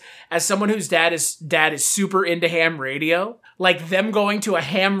thing is, as someone whose dad is super into ham radio, like them going to a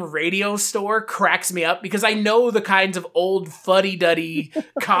ham radio store cracks me up, because I know the kinds of old fuddy-duddy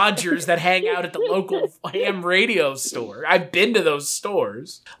codgers that hang out at the local ham radio store. I've been to those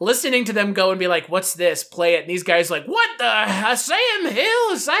stores. Listening to them go and be like, what's this? Play it. And these guys like, what the Sam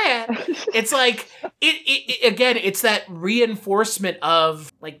Hill is that? It's like, again, it's that reinforcement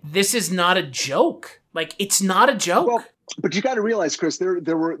of like, this is not a joke. Like, it's not a joke. Well, but you got to realize, Chris,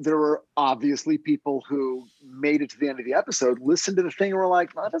 there were obviously people who made it to the end of the episode, listened to the thing, and were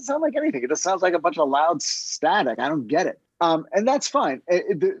like, well, that doesn't sound like anything. It just sounds like a bunch of loud static. I don't get it. And that's fine.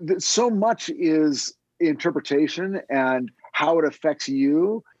 So much is interpretation and how it affects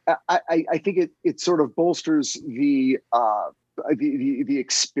you. I think it sort of bolsters the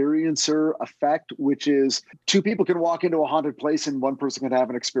experiencer effect, which is two people can walk into a haunted place and one person can have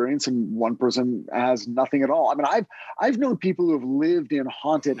an experience and one person has nothing at all. I mean, I've known people who have lived in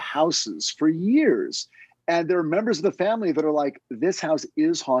haunted houses for years, and there are members of the family that are like, this house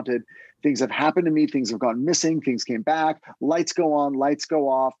is haunted. Things have happened to me. Things have gone missing. Things came back. Lights go on, lights go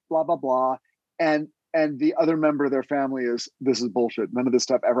off, blah, blah, blah. And the other member of their family is, this is bullshit. None of this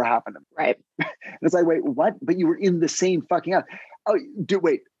stuff ever happened to me. Right. And it's like, wait, what? But you were in the same fucking house. Oh,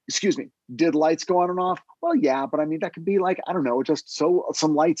 wait, excuse me. Did lights go on and off? Well, yeah, but I mean, that could be like, I don't know, just so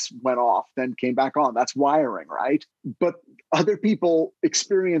some lights went off, then came back on. That's wiring, right? But other people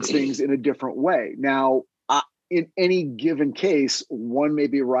experience things in a different way. Now, in any given case, one may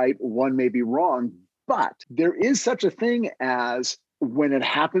be right, one may be wrong, but there is such a thing as, when it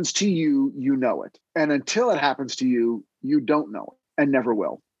happens to you, you know it. And until it happens to you, you don't know it and never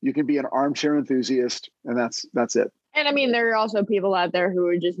will. You can be an armchair enthusiast, and that's it. And I mean, there are also people out there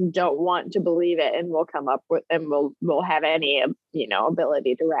who just don't want to believe it and will come up with, and will have any,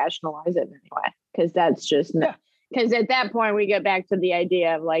 ability to rationalize it in any way. Because that's just, because at that point we get back to the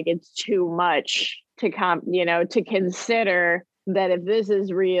idea of like, it's too much to consider that if this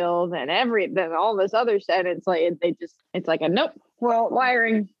is real, then all this other stuff, it's like a nope. Well,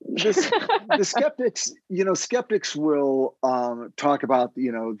 wiring. The skeptics will talk about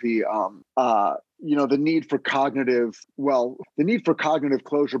the need for cognitive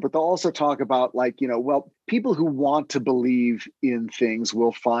closure, but they'll also talk about people who want to believe in things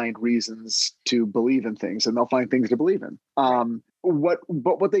will find reasons to believe in things, and they'll find things to believe in. What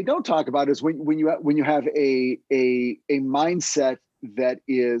they don't talk about is when you have a mindset that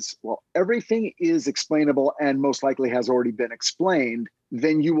is, well, everything is explainable and most likely has already been explained,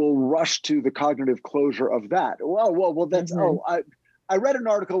 then you will rush to the cognitive closure of that. Well, that's, I read an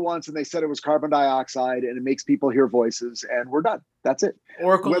article once and they said it was carbon dioxide and it makes people hear voices and we're done. That's it.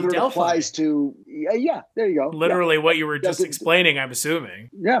 Oracle Whether of Delphi. It applies to, there you go. Literally what you were just explaining, I'm assuming.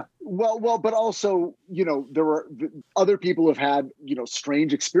 Yeah. Well, but also, there were other people who have had,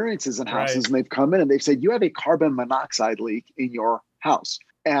 strange experiences in houses, and they've come in and they've said, you have a carbon monoxide leak in your house.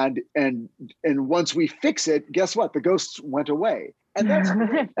 And once we fix it, guess what? The ghosts went away. And that's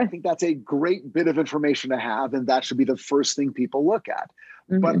great. I think that's a great bit of information to have. And that should be the first thing people look at.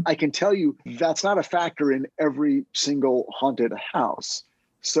 Mm-hmm. But I can tell you that's not a factor in every single haunted house.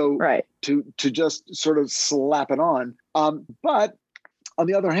 So to just sort of slap it on. But on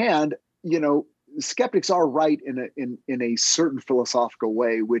the other hand, skeptics are right in a certain philosophical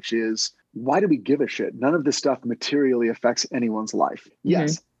way, which is, why do we give a shit? None of this stuff materially affects anyone's life.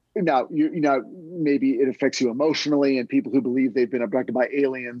 Yes. Now, maybe it affects you emotionally, and people who believe they've been abducted by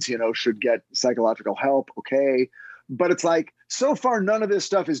aliens, should get psychological help. Okay. But it's like, so far, none of this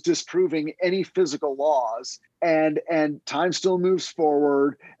stuff is disproving any physical laws, and time still moves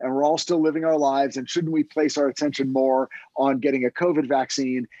forward, and we're all still living our lives. And shouldn't we place our attention more on getting a COVID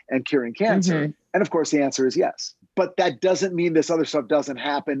vaccine and curing cancer? Mm-hmm. And of course, the answer is yes. But that doesn't mean this other stuff doesn't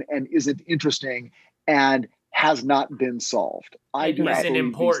happen and isn't interesting and has not been solved. I do not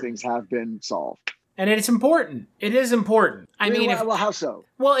believe these things have been solved. And it's important. It is important. How so?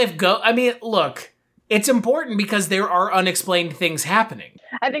 Well, look, it's important because there are unexplained things happening.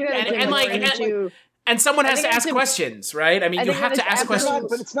 I think that's and someone has to ask questions, right? I mean, you have to ask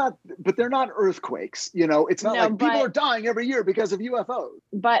questions. But they're not earthquakes. It's not like people are dying every year because of UFOs.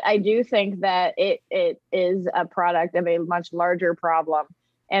 But I do think that it is a product of a much larger problem.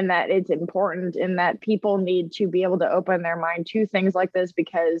 and that it's important and that people need to be able to open their mind to things like this,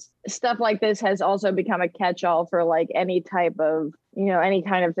 because stuff like this has also become a catch-all for like any type of, any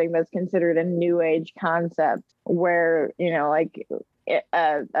kind of thing that's considered a new age concept, where, like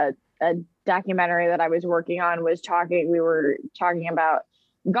a documentary that I was working on we were talking about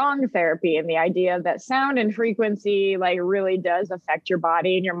gong therapy and the idea that sound and frequency like really does affect your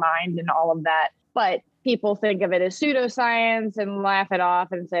body and your mind and all of that. But people think of it as pseudoscience and laugh it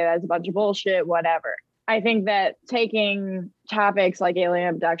off and say that's a bunch of bullshit, whatever. I think that taking topics like alien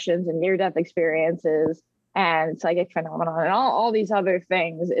abductions and near-death experiences and psychic phenomenon and all these other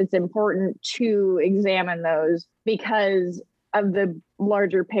things, it's important to examine those, because of the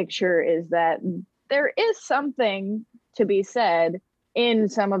larger picture is that there is something to be said in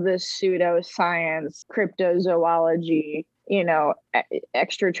some of this pseudoscience, cryptozoology,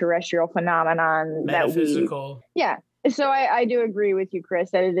 extraterrestrial phenomenon, metaphysical. So I do agree with you,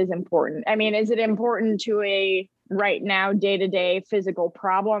 Chris, that it is important. I mean, is it important to a right now day-to-day physical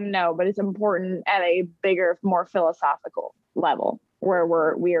problem? No, but it's important at a bigger, more philosophical level,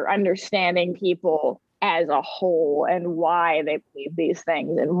 where we are understanding people as a whole and why they believe these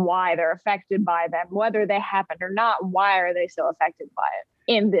things and why they're affected by them, whether they happened or not. Why are they still affected by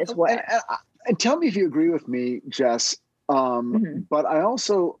it in this way? And tell me if you agree with me, Jess. But I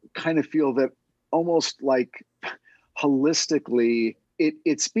also kind of feel that almost like holistically,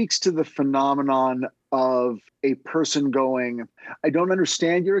 it speaks to the phenomenon of a person going, I don't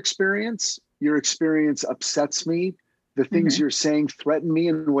understand your experience. Your experience upsets me. The things you're saying threaten me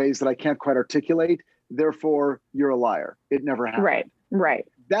in ways that I can't quite articulate. Therefore, you're a liar. It never happened. Right.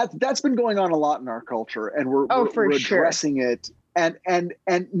 That's been going on a lot in our culture, and we're addressing it. And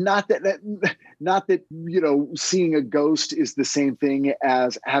not that seeing a ghost is the same thing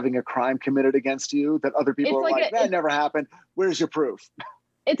as having a crime committed against you, that other people are like that never happened. Where's your proof?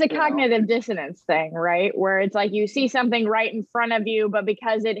 It's a cognitive dissonance thing, right? Where it's like you see something right in front of you, but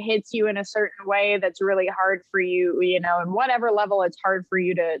because it hits you in a certain way that's really hard for you, and whatever level it's hard for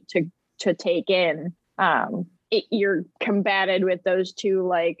you to take in, you're combated with those two,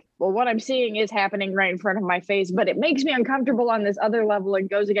 like, well, what I'm seeing is happening right in front of my face, but it makes me uncomfortable on this other level and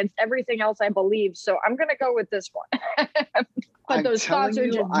goes against everything else I believe. So I'm going to go with this one. But those thoughts are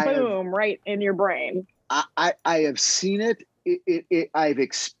just boom right in your brain. I have seen it. I've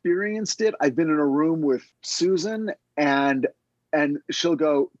experienced it. I've been in a room with Susan and she'll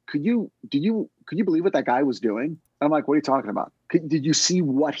go, could you believe what that guy was doing? I'm like, what are you talking about? Did you see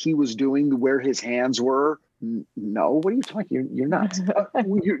what he was doing, where his hands were? No, what are you talking? You're nuts.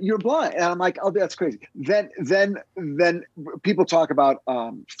 You're blind. And I'm like, oh, that's crazy. Then people talk about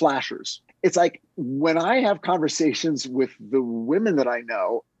flashers. It's like when I have conversations with the women that I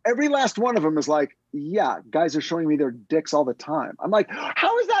know, every last one of them is like, yeah, guys are showing me their dicks all the time. I'm like,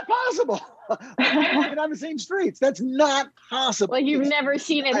 how is that possible? We're walking on the same streets. That's not possible. Like you've never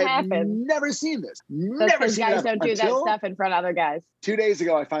seen it happen. I've never seen this. That's Never seen guys don't do that stuff in front of other guys. 2 days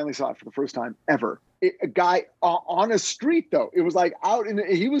ago, I finally saw it for the first time ever. A guy on a street, though. It was like out in,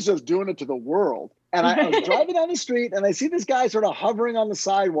 he was just doing it to the world. And I was driving down the street and I see this guy sort of hovering on the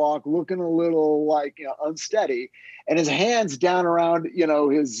sidewalk, looking a little like, unsteady, and his hands down around,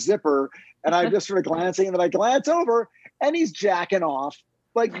 his zipper. And I'm just sort of glancing, and then I glance over and he's jacking off,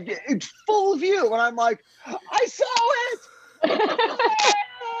 like it's full view. And I'm like, I saw it.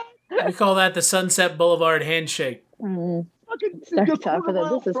 We call that the Sunset Boulevard handshake. Starts off with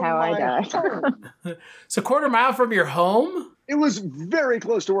this is how I die. It's a quarter mile from your home? It was very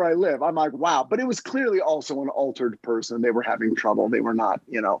close to where I live. I'm like, wow. But it was clearly also an altered person. They were having trouble. They were not,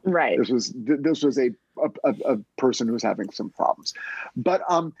 Right. This was a person who was having some problems. But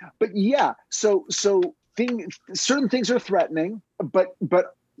yeah. So certain things are threatening, but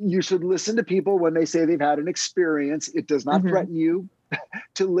you should listen to people when they say they've had an experience. It does not threaten you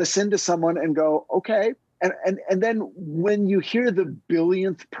to listen to someone and go, okay. And then when you hear the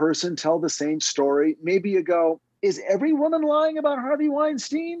billionth person tell the same story, maybe you go, is every woman lying about Harvey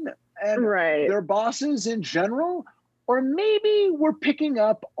Weinstein and their bosses in general? Or maybe we're picking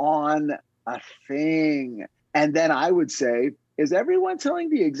up on a thing. And then I would say, is everyone telling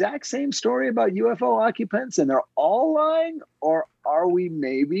the exact same story about UFO occupants and they're all lying? Or are we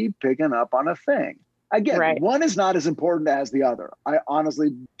maybe picking up on a thing? Again, one is not as important as the other. I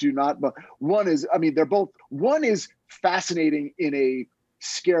honestly do not. But one is fascinating in a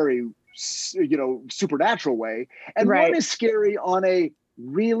scary, supernatural way. And one is scary on a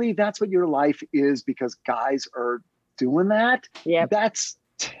really, that's what your life is because guys are doing that. Yeah. That's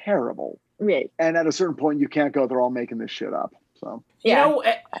terrible. Right. And at a certain point, you can't go, they're all making this shit up. So,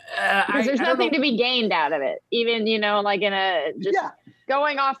 because there's nothing to be gained out of it. Even, like in a,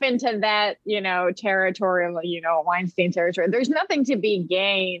 going off into that, territorial, Weinstein territory, there's nothing to be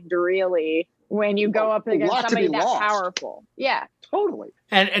gained really when you go up against somebody that powerful. Yeah, totally.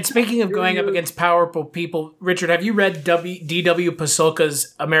 And speaking of going up against powerful people, Richard, have you read D.W.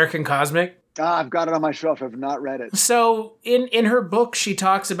 Pasulka's American Cosmic? I've got it on my shelf. I've not read it. So in her book, she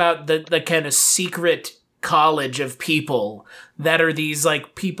talks about the kind of secret college of people that are these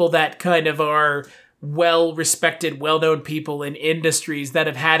like people that kind of are well-respected, well-known people in industries that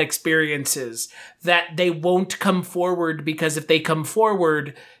have had experiences that they won't come forward because if they come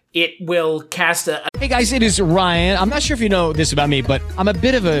forward, it will cast a... Hey guys, it is Ryan. I'm not sure if you know this about me, but I'm a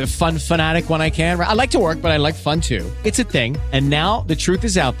bit of a fun fanatic when I can. I like to work, but I like fun too. It's a thing. And now the truth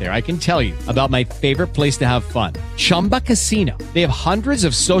is out there. I can tell you about my favorite place to have fun. Chumba Casino. They have hundreds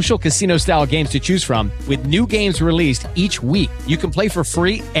of social casino style games to choose from with new games released each week. You can play for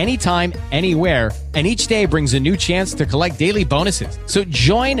free anytime, anywhere. And each day brings a new chance to collect daily bonuses. So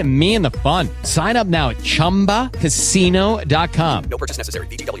join me in the fun. Sign up now at ChumbaCasino.com. No purchase necessary.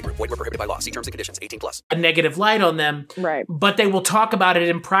 VGW Group. Void where prohibited by law. See terms and conditions. 18+. A negative light on them. Right. But they will talk about it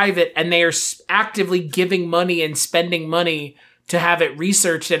in private, and they are actively giving money and spending money to have it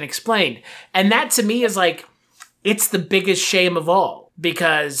researched and explained. And that to me is like, it's the biggest shame of all.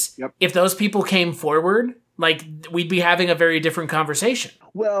 Because if those people came forward, like we'd be having a very different conversation.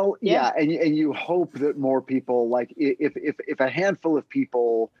 Well, yeah, and you hope that more people, like if a handful of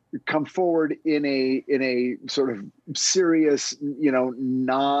people come forward in a sort of serious,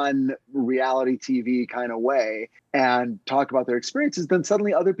 non-reality TV kind of way and talk about their experiences, then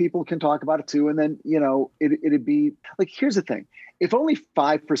suddenly other people can talk about it too. And then, it'd be like, here's the thing. If only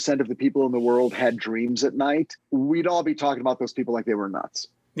 5% of the people in the world had dreams at night, we'd all be talking about those people like they were nuts.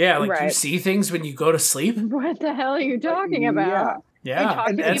 Yeah, like do you see things when you go to sleep? What the hell are you talking about? Yeah. You talk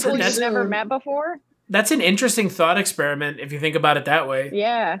to people you've never met before? That's an interesting thought experiment if you think about it that way.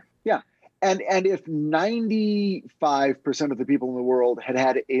 Yeah. Yeah. And if 95% of the people in the world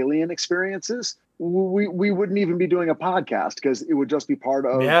had alien experiences, we wouldn't even be doing a podcast because it would just be part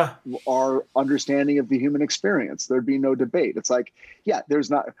of our understanding of the human experience. There'd be no debate. It's like,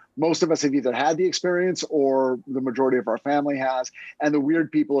 most of us have either had the experience or the majority of our family has, and the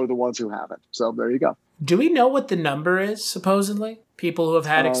weird people are the ones who haven't. So there you go. Do we know what the number is, supposedly? People who have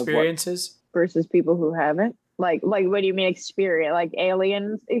had experiences? Versus people who haven't? Like, what do you mean experience? Like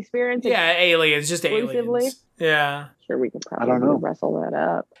aliens experience? Yeah, aliens, just aliens. Yeah. Sure, we could probably wrestle that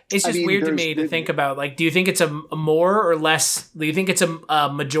up. It's just weird to me to think about. Like, do you think it's a more or less? Do you think it's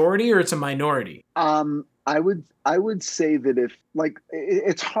a majority or it's a minority? I would say that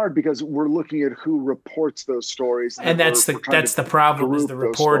it's hard because we're looking at who reports those stories, and that's the problem is the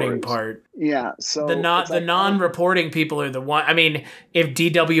reporting part. Yeah, so the non-reporting people are the one. I mean, if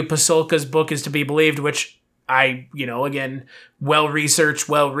D.W. Pasulka's book is to be believed, which again, well researched,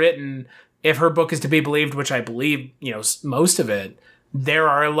 well written. If her book is to be believed, which I believe, most of it, there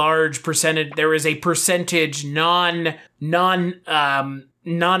are a large percentage. There is a percentage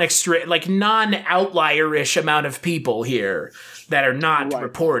non-outlier-ish amount of people here that are not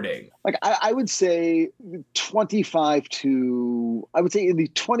reporting. Like I would say 25 to, I would say in the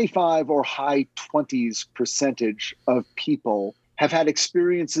 25 or high 20s percentage of people have had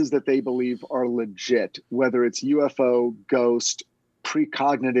experiences that they believe are legit, whether it's UFO, ghost,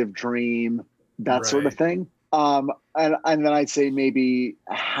 precognitive dream, that sort of thing. And then I'd say maybe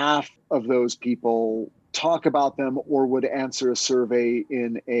half of those people talk about them or would answer a survey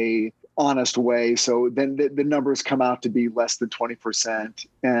in a honest way. So then the numbers come out to be less than 20%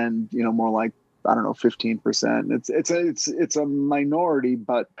 and, more like, 15%. It's a minority,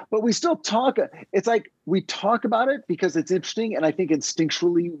 but we still talk. It's like we talk about it because it's interesting. And I think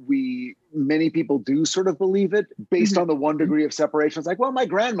instinctually many people do sort of believe it based on the one degree of separation. It's like, well, my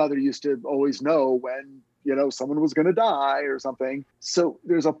grandmother used to always know when, someone was going to die or something. So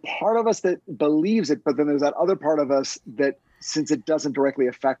there's a part of us that believes it, but then there's that other part of us that, since it doesn't directly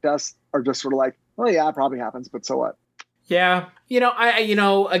affect us, are just sort of like, oh yeah, it probably happens, but so what? Yeah.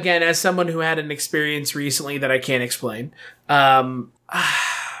 Again, as someone who had an experience recently that I can't explain, I've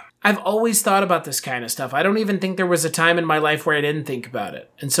always thought about this kind of stuff. I don't even think there was a time in my life where I didn't think about it.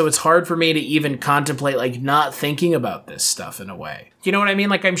 And so it's hard for me to even contemplate, not thinking about this stuff in a way. You know what I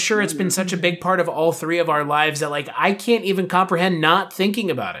mean? I'm sure it's been such a big part of all three of our lives that, I can't even comprehend not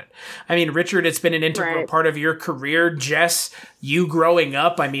thinking about it. I mean, Richard, it's been an integral part of your career. Jess, you growing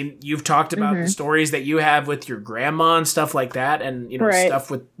up, I mean, you've talked about the stories that you have with your grandma and stuff like that, and,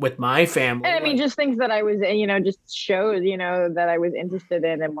 stuff with my family. And I mean, just things that I was, just shows, that I was interested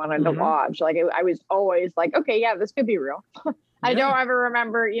in and wanted to watch. I was always like, okay, yeah, this could be real. I don't ever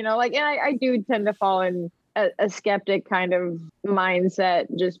remember, and I do tend to fall in a skeptic kind of mindset,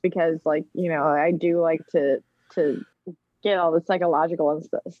 just because, like, I do like to get all the psychological and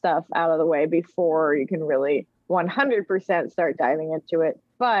stuff out of the way before you can really 100% start diving into it.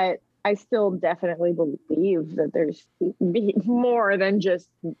 But I still definitely believe that there's more than just,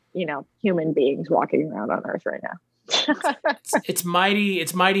 human beings walking around on Earth right now. It's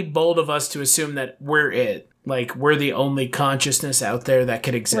mighty bold of us to assume that we're it. Like, we're the only consciousness out there that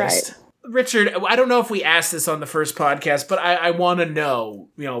could exist. Right. Richard, I don't know if we asked this on the first podcast, but I want to know,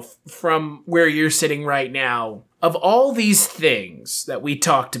 from where you're sitting right now, of all these things that we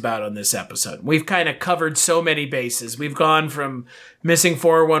talked about on this episode, we've kind of covered so many bases. We've gone from missing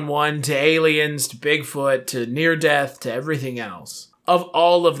 411 to aliens to Bigfoot to near death to everything else. Of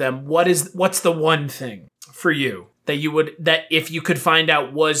all of them, what's the one thing for you that if you could find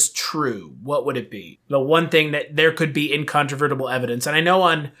out was true, what would it be? The one thing that there could be incontrovertible evidence. And I know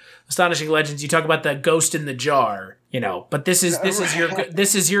on Astonishing Legends you talk about the ghost in the jar, but this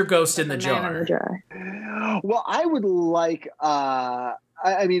is your ghost in the jar. Well, I would like I've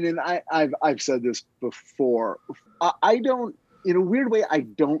said this before. I don't, in a weird way, I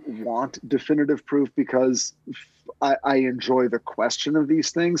don't want definitive proof because I enjoy the question of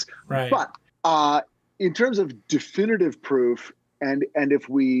these things. Right. But in terms of definitive proof, and if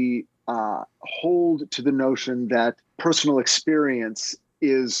we hold to the notion that personal experience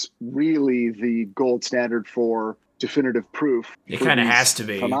is really the gold standard for definitive proof, it kind of has to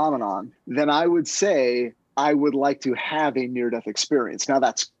be phenomenon, then I would say I would like to have a near-death experience. Now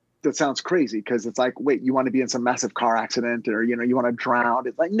that sounds crazy because it's like, wait, you want to be in some massive car accident, or you want to drown?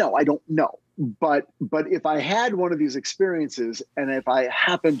 It's like, no, I don't know. But if I had one of these experiences, and if I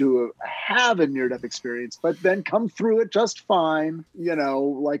happen to have a near-death experience, but then come through it just fine,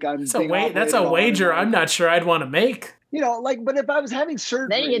 like I'm. That's a wager I'm not sure I'd want to make. But if I was having surgery,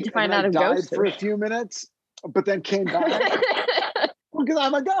 then you get to find out if died for a few minutes, but then came back. Because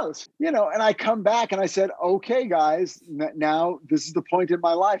I'm a ghost, and I come back and I said, okay, guys, now this is the point in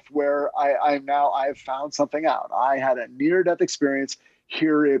my life where I've found something out. I had a near-death experience.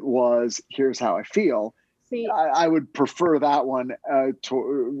 Here it was. Here's how I feel. See, I would prefer that one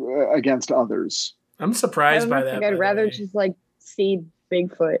against others. I'm surprised by that. I'd rather just like see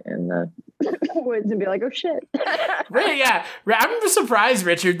Bigfoot in the woods and be like, oh shit. Right, yeah. I'm surprised,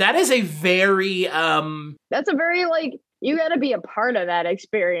 Richard. That is a very that's a very you got to be a part of that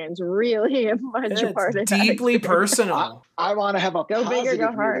experience, really much a part of that. Deeply personal. I want to have a go positive big or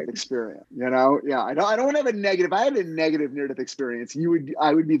go hard experience. Yeah. I don't want to have a negative. If I had a negative near-death experience,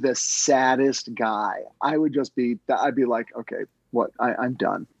 I would be the saddest guy. I'd be like, okay, what? I'm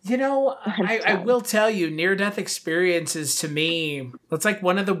done. I will tell you, near-death experiences to me, it's like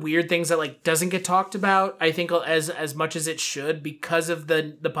one of the weird things that doesn't get talked about, I think, as much as it should because of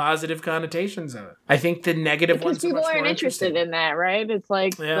the positive connotations of it. I think the negative ones people aren't interested in that, right? It's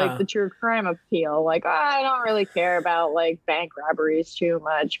like the true crime appeal. I don't really care about bank robberies too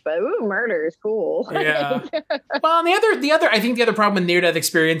much, but murder is cool. Yeah. Well, and the other problem with near-death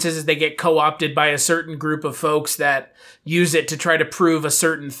experiences is they get co-opted by a certain group of folks that use it to try to prove a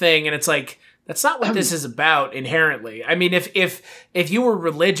certain thing, and it's like, that's not what this is about inherently. I mean, if you were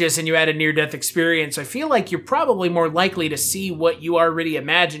religious and you had a near-death experience, I feel like you're probably more likely to see what you already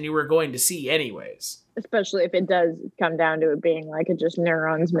imagined you were going to see anyways. Especially if it does come down to it being just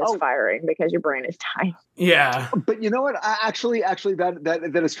neurons misfiring because your brain is dying. Yeah. But you know what? Actually,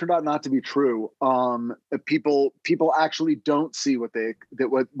 that has turned out not to be true. People actually don't see what they're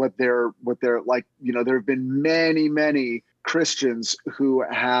like. There have been many Christians who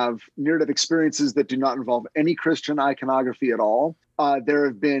have near-death experiences that do not involve any Christian iconography at all. There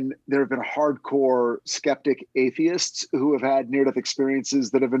have been hardcore skeptic atheists who have had near-death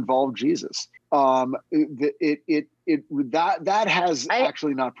experiences that have involved Jesus. That has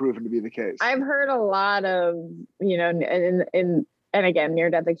actually not proven to be the case. I've heard a lot of, and again,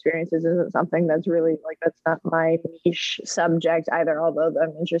 near-death experiences isn't something that's really that's not my niche subject either, although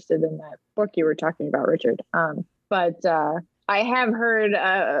I'm interested in that book you were talking about, Richard. But I have heard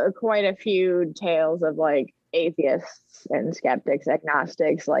quite a few tales of atheists and skeptics,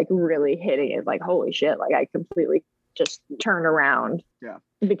 agnostics, really hitting it holy shit, I completely just turned around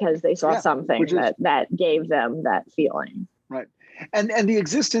because they saw something that gave them that feeling. Right. And the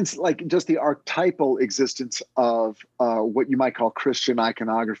existence, just the archetypal existence of what you might call Christian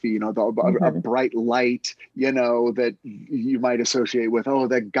iconography, a bright light, that you might associate with,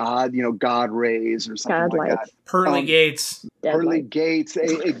 that God, God rays or something like that. Pearly gates. Pearly gates,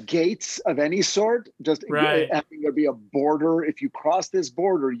 a gates of any sort, just having there be a border. If you cross this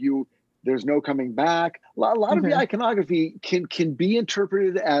border, there's no coming back. A lot of the iconography can be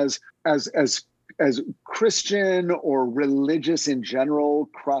interpreted as Christian or religious in general,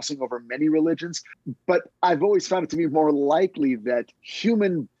 crossing over many religions. But I've always found it to be more likely that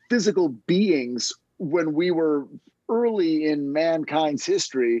human physical beings, when we were early in mankind's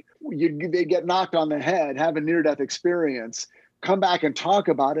history, they get knocked on the head, have a near-death experience, come back and talk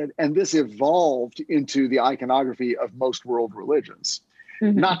about it, and this evolved into the iconography of most world religions.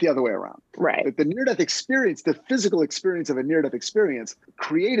 Not the other way around. Right. But the near-death experience, the physical experience of a near-death experience,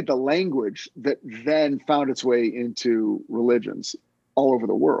 created the language that then found its way into religions all over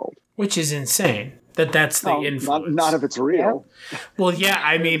the world. Which is insane. That's the influence. Not if it's real. Yeah. Well, yeah,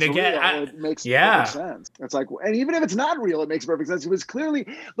 I mean, again, it makes perfect sense. It's like, and even if it's not real, it makes perfect sense. It was clearly,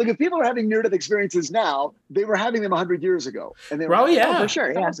 like, if people are having near-death experiences now, they were having them 100 years ago. And they were for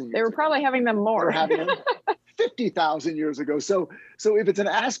sure. Yeah. They were probably having them more. They were having them 50,000 years ago. So if it's an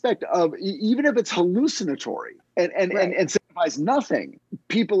aspect of, even if it's hallucinatory and signifies nothing,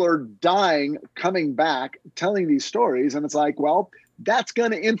 people are dying, coming back, telling these stories. And it's like, well, that's going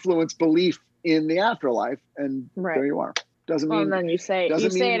to influence belief in the afterlife. And there you are. Doesn't mean. And then you say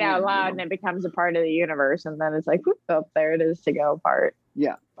it out loud and it becomes a part of the universe. And then it's like, whoop, oh, there it is to go apart.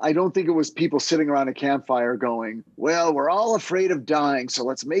 Yeah. I don't think it was people sitting around a campfire going, well, we're all afraid of dying, so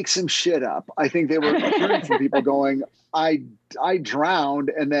let's make some shit up. I think they were hearing from people going, I drowned,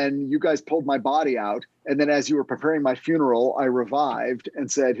 and then you guys pulled my body out. And then as you were preparing my funeral, I revived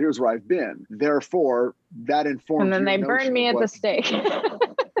and said, here's where I've been. Therefore, that informed. And then they burned me at the stake.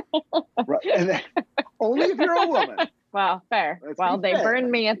 Right. And then, only if you're a woman. Well, fair. They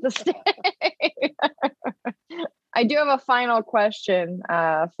burned me at the stake. I do have a final question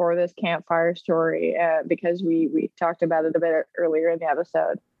for this campfire story because we talked about it a bit earlier in the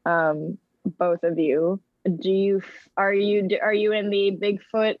episode. Both of you, are you in the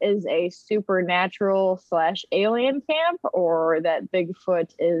Bigfoot is a supernatural / alien camp, or that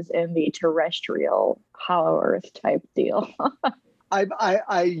Bigfoot is in the terrestrial Hollow Earth type deal?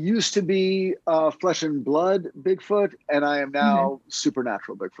 I used to be flesh and blood Bigfoot, and I am now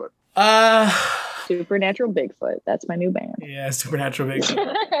supernatural Bigfoot. Supernatural Bigfoot. That's my new band. Yeah, Supernatural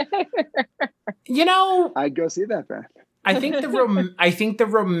Bigfoot. I'd go see that band. I think the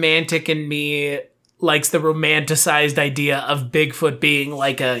romantic in me likes the romanticized idea of Bigfoot being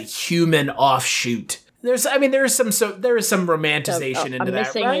like a human offshoot. There is some romanticization into that,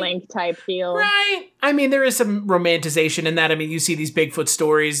 missing link type deal, right? I mean, there is some romanticization in that. I mean, you see these Bigfoot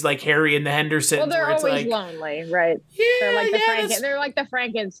stories like Harry and the Hendersons. Well, they're where it's always lonely, right? Yeah, they're like the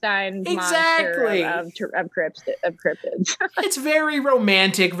Frankenstein monster of cryptids. It's very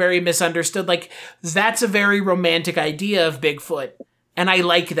romantic, very misunderstood. Like, that's a very romantic idea of Bigfoot. And I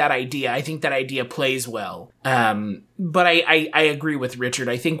like that idea. I think that idea plays well. But I agree with Richard.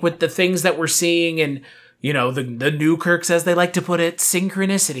 I think with the things that we're seeing and, the Newkirks, as they like to put it,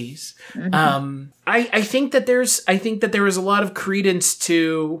 synchronicities. I think that there is a lot of credence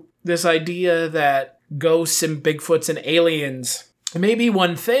to this idea that ghosts and Bigfoots and aliens may be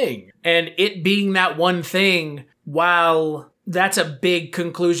one thing. And it being that one thing, while that's a big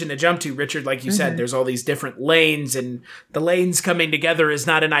conclusion to jump to, Richard. Like you said, there's all these different lanes, and the lanes coming together is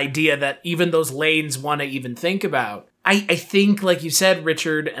not an idea that even those lanes want to even think about. I think, like you said,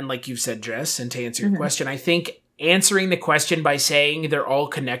 Richard, and like you said, Jess, and to answer your question, I think answering the question by saying they're all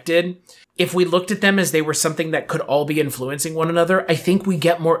connected, if we looked at them as they were something that could all be influencing one another, I think we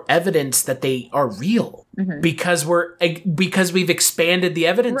get more evidence that they are real because we've expanded the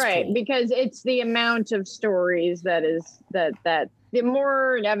evidence pool. Because it's the amount of stories that the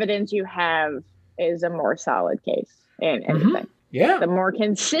more evidence you have is a more solid case in anything. Yeah. The more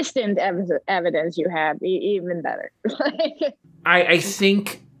consistent evidence you have, even better. I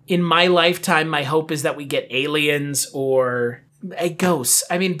think in my lifetime, my hope is that we get aliens or ghosts.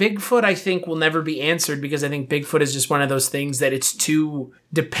 I mean, Bigfoot, I think, will never be answered because I think Bigfoot is just one of those things that it's too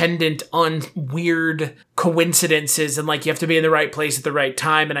dependent on weird coincidences and like you have to be in the right place at the right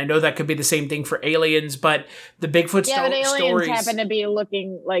time. And I know that could be the same thing for aliens, but the Bigfoot stories stories happen to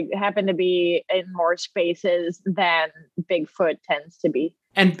be in more spaces than Bigfoot tends to be.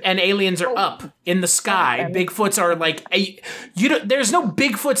 And aliens are up in the sky. Bigfoots are like, there's no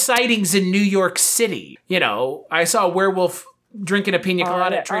Bigfoot sightings in New York City. I saw a werewolf drinking a pina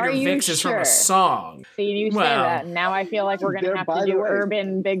colada at Trader Vic's is from a song. See, you say that. Now I feel like we're going to have to do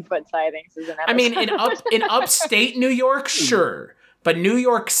urban Bigfoot sightings as an episode. I mean, in upstate New York, sure. But New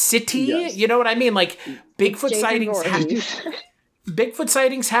York City, you know what I mean? Like, Bigfoot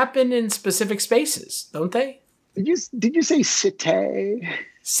sightings happen in specific spaces, don't they? Did you say city?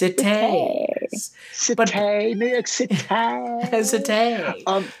 City. New York City. City.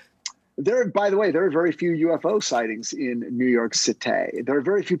 By the way, there are very few UFO sightings in New York City. There are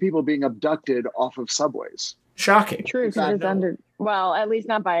very few people being abducted off of subways. Shocking. True, because it's well, at least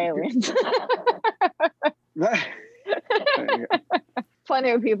not by aliens. Plenty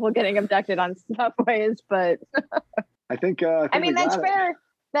of people getting abducted on subways, but I think I mean, that's fair.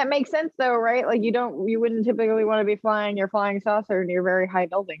 That makes sense though, right? Like you wouldn't typically want to be flying your flying saucer near very high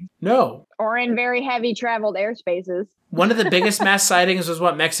buildings. No. Or in very heavy traveled airspaces. One of the biggest mass sightings was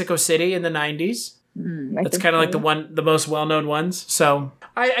Mexico City in the 90s. That's kind of like the most well-known ones. So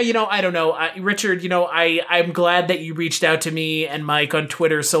I don't know, Richard. I'm glad that you reached out to me and Mike on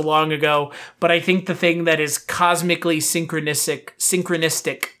Twitter so long ago. But I think the thing that is cosmically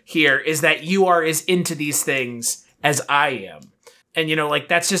synchronistic here is that you are as into these things as I am. And,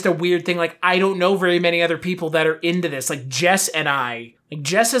 that's just a weird thing. Like, I don't know very many other people that are into this. Like, Jess and I. Like,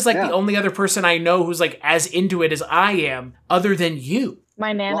 Jess is, the only other person I know who's, as into it as I am, other than you.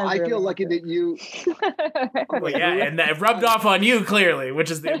 My Nana's I feel lucky that you... Well, yeah, and that rubbed off on you, clearly,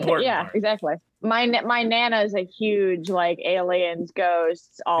 which is the important part. Exactly. My Nana is a huge, aliens,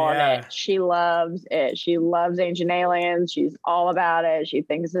 ghosts, all of it. She loves it. She loves Ancient Aliens. She's all about it. She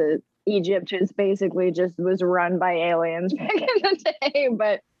thinks that Egypt is basically was run by aliens back in the day,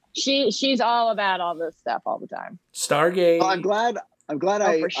 but she's all about all this stuff all the time. Stargate. Well, I'm glad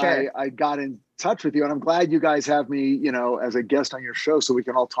I got in touch with you, and I'm glad you guys have me, as a guest on your show, so we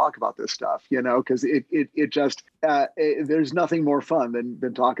can all talk about this stuff, because it just there's nothing more fun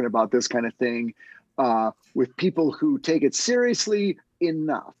than talking about this kind of thing with people who take it seriously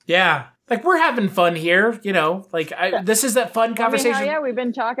enough. Yeah. We're having fun here, this is that fun conversation. We've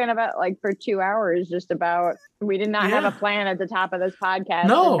been talking about for 2 hours, just about, we did not have a plan at the top of this podcast.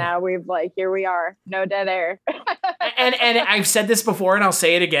 No. And now we've here we are, no dead air. and I've said this before and I'll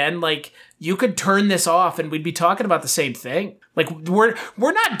say it again. You could turn this off and we'd be talking about the same thing. We're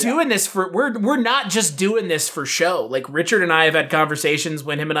not doing this we're not just doing this for show. Richard and I have had conversations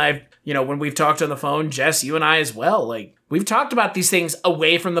when him and I, when we've talked on the phone, Jess, you and I as well. We've talked about these things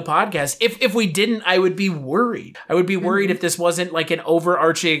away from the podcast. If we didn't, I would be worried. I would be worried if this wasn't an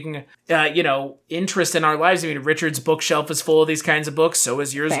overarching, interest in our lives. I mean, Richard's bookshelf is full of these kinds of books. So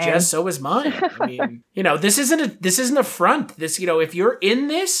is yours, Same. Jess. So is mine. I mean, this isn't a front. This, if you're in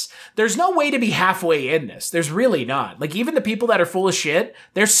this, there's no way to be halfway in this. There's really not. Even the people that are full of shit,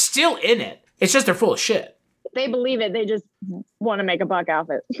 they're still in it. It's just they're full of shit. They believe it. They just want to make a buck off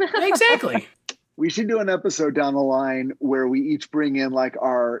it. Exactly. We should do an episode down the line where we each bring in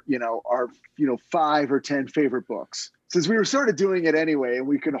our 5 or 10 favorite books. Since we were sort of doing it anyway, and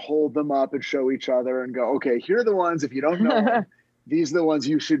we can hold them up and show each other and go, okay, here are the ones, if you don't know them, these are the ones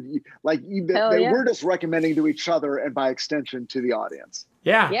you should, we're just recommending to each other and by extension to the audience.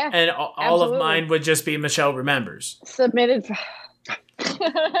 Yeah. And all of mine would just be Michelle Remembers. Submitted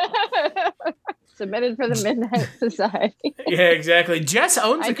for the Midnight Society. Yeah, exactly. Jess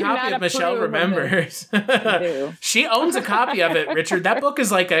owns a copy of Michelle Remembers. She owns a copy of it, Richard. That book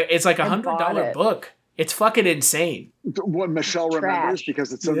is it's like $100 book. It's fucking insane. What Michelle Remembers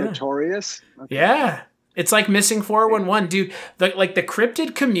because it's so notorious? Okay. Yeah. It's like Missing 411, dude. The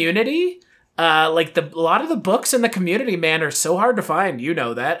cryptid community, a lot of the books in the community, man, are so hard to find. You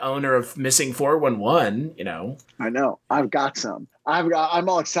know that, owner of Missing 411, I know. I've got some. I'm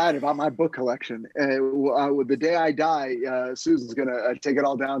all excited about my book collection. The day I die, Susan's going to take it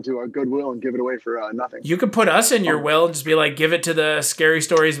all down to a Goodwill and give it away for nothing. You could put us in your will and just be give it to the Scary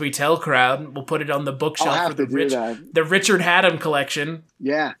Stories We Tell crowd. We'll put it on the bookshelf for the Richard Haddam collection.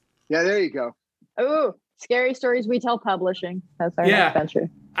 Yeah. Yeah, there you go. Ooh, Scary Stories We Tell Publishing. That's our next venture.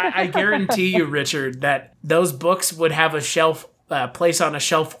 I guarantee you, Richard, that those books would have a place on a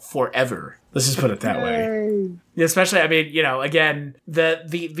shelf forever. Let's just put it that way. Especially, I mean, again,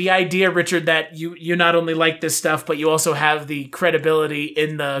 the idea, Richard, that you not only like this stuff, but you also have the credibility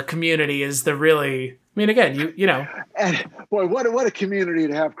in the community is the really. I mean, again, you know. And boy, what a community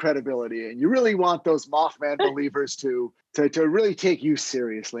to have credibility in. You really want those Mothman believers to really take you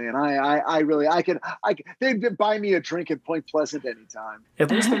seriously. And I can they'd buy me a drink at Point Pleasant anytime. At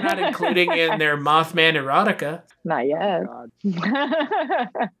least they're not including in their Mothman erotica. Not yet.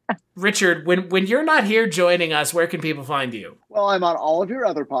 Richard, when you're not here joining us, where can people find you? Well, I'm on all of your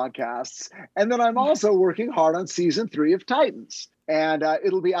other podcasts. And then I'm also working hard on season 3 of Titans. And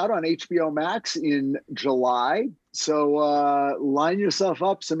it'll be out on HBO Max in July. So line yourself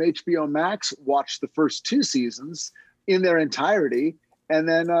up some HBO Max, watch the first 2 seasons in their entirety, and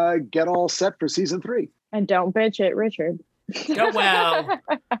then get all set for season 3. And don't bitch it, Richard. Don't bitch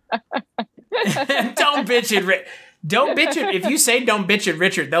it, Don't bitch it. If you say don't bitch it,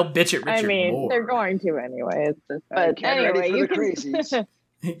 Richard, they'll bitch it, Richard. I mean, more. They're going to anyway. It's just, but anyway, you can.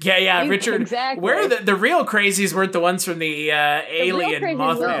 Yeah, Richard. Exactly. Where the real crazies weren't the ones from the alien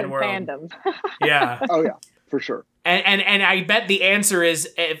Mothman world. Fandom. Yeah. Oh yeah, for sure. And I bet the answer is,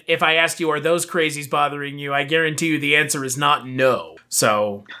 if I asked you, are those crazies bothering you? I guarantee you the answer is not no.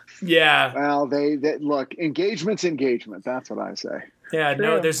 So, yeah. Well, they look, engagement's engagement. That's what I say. Yeah, True.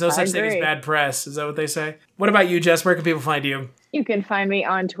 no, there's no such thing as bad press. Is that what they say? What about you, Jess? Where can people find you? You can find me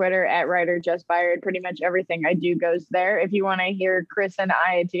on Twitter at WriterJessByard. Pretty much everything I do goes there. If you want to hear Chris and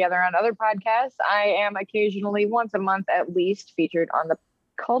I together on other podcasts, I am occasionally, once a month at least, featured on the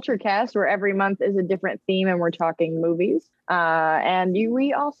Culture Cast, where every month is a different theme and we're talking movies.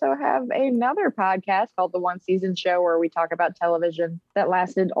 We also have another podcast called The One Season Show, where we talk about television that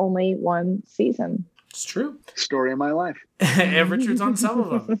lasted only one season. It's true. Story of my life. And Richard's on some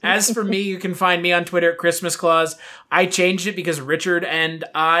of them. As for me, you can find me on Twitter at Christmas Claus. I changed it because Richard and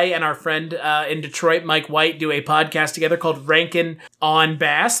I and our friend in Detroit, Mike White, do a podcast together called Rankin' on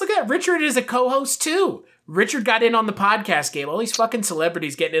Bass. Look at that. Richard is a co-host too. Richard got in on the podcast game. All these fucking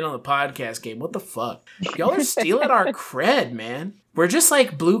celebrities getting in on the podcast game. What the fuck? Y'all are stealing our cred, man. We're just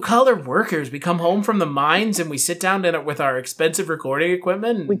like blue-collar workers. We come home from the mines and we sit down with our expensive recording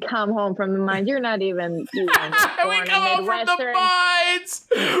equipment. We come home from the mines. You're not even We come home from the mines.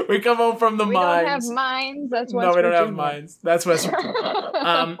 We come home from the mines. We don't have mines. That's West No, we don't have Virginia. mines. That's West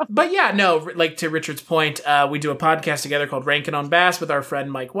Virginia. But yeah, no, like to Richard's point, we do a podcast together called Rankin' on Bass with our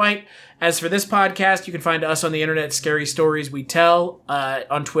friend Mike White. As for this podcast, you can find us on the internet, Scary Stories We Tell,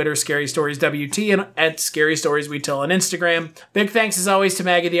 on Twitter, Scary Stories WT, and at Scary Stories We Tell on Instagram. Big thanks as always to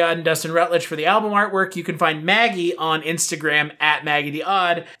Maggie the Odd and Dustin Rutledge for the album artwork. You can find Maggie on Instagram at Maggie the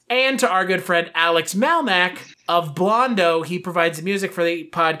Odd, and to our good friend Alex Malnack of Blondo. He provides the music for the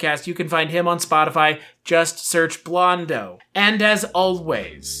podcast. You can find him on Spotify. Just search Blondo. And as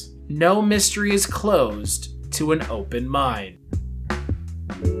always, no mystery is closed to an open mind.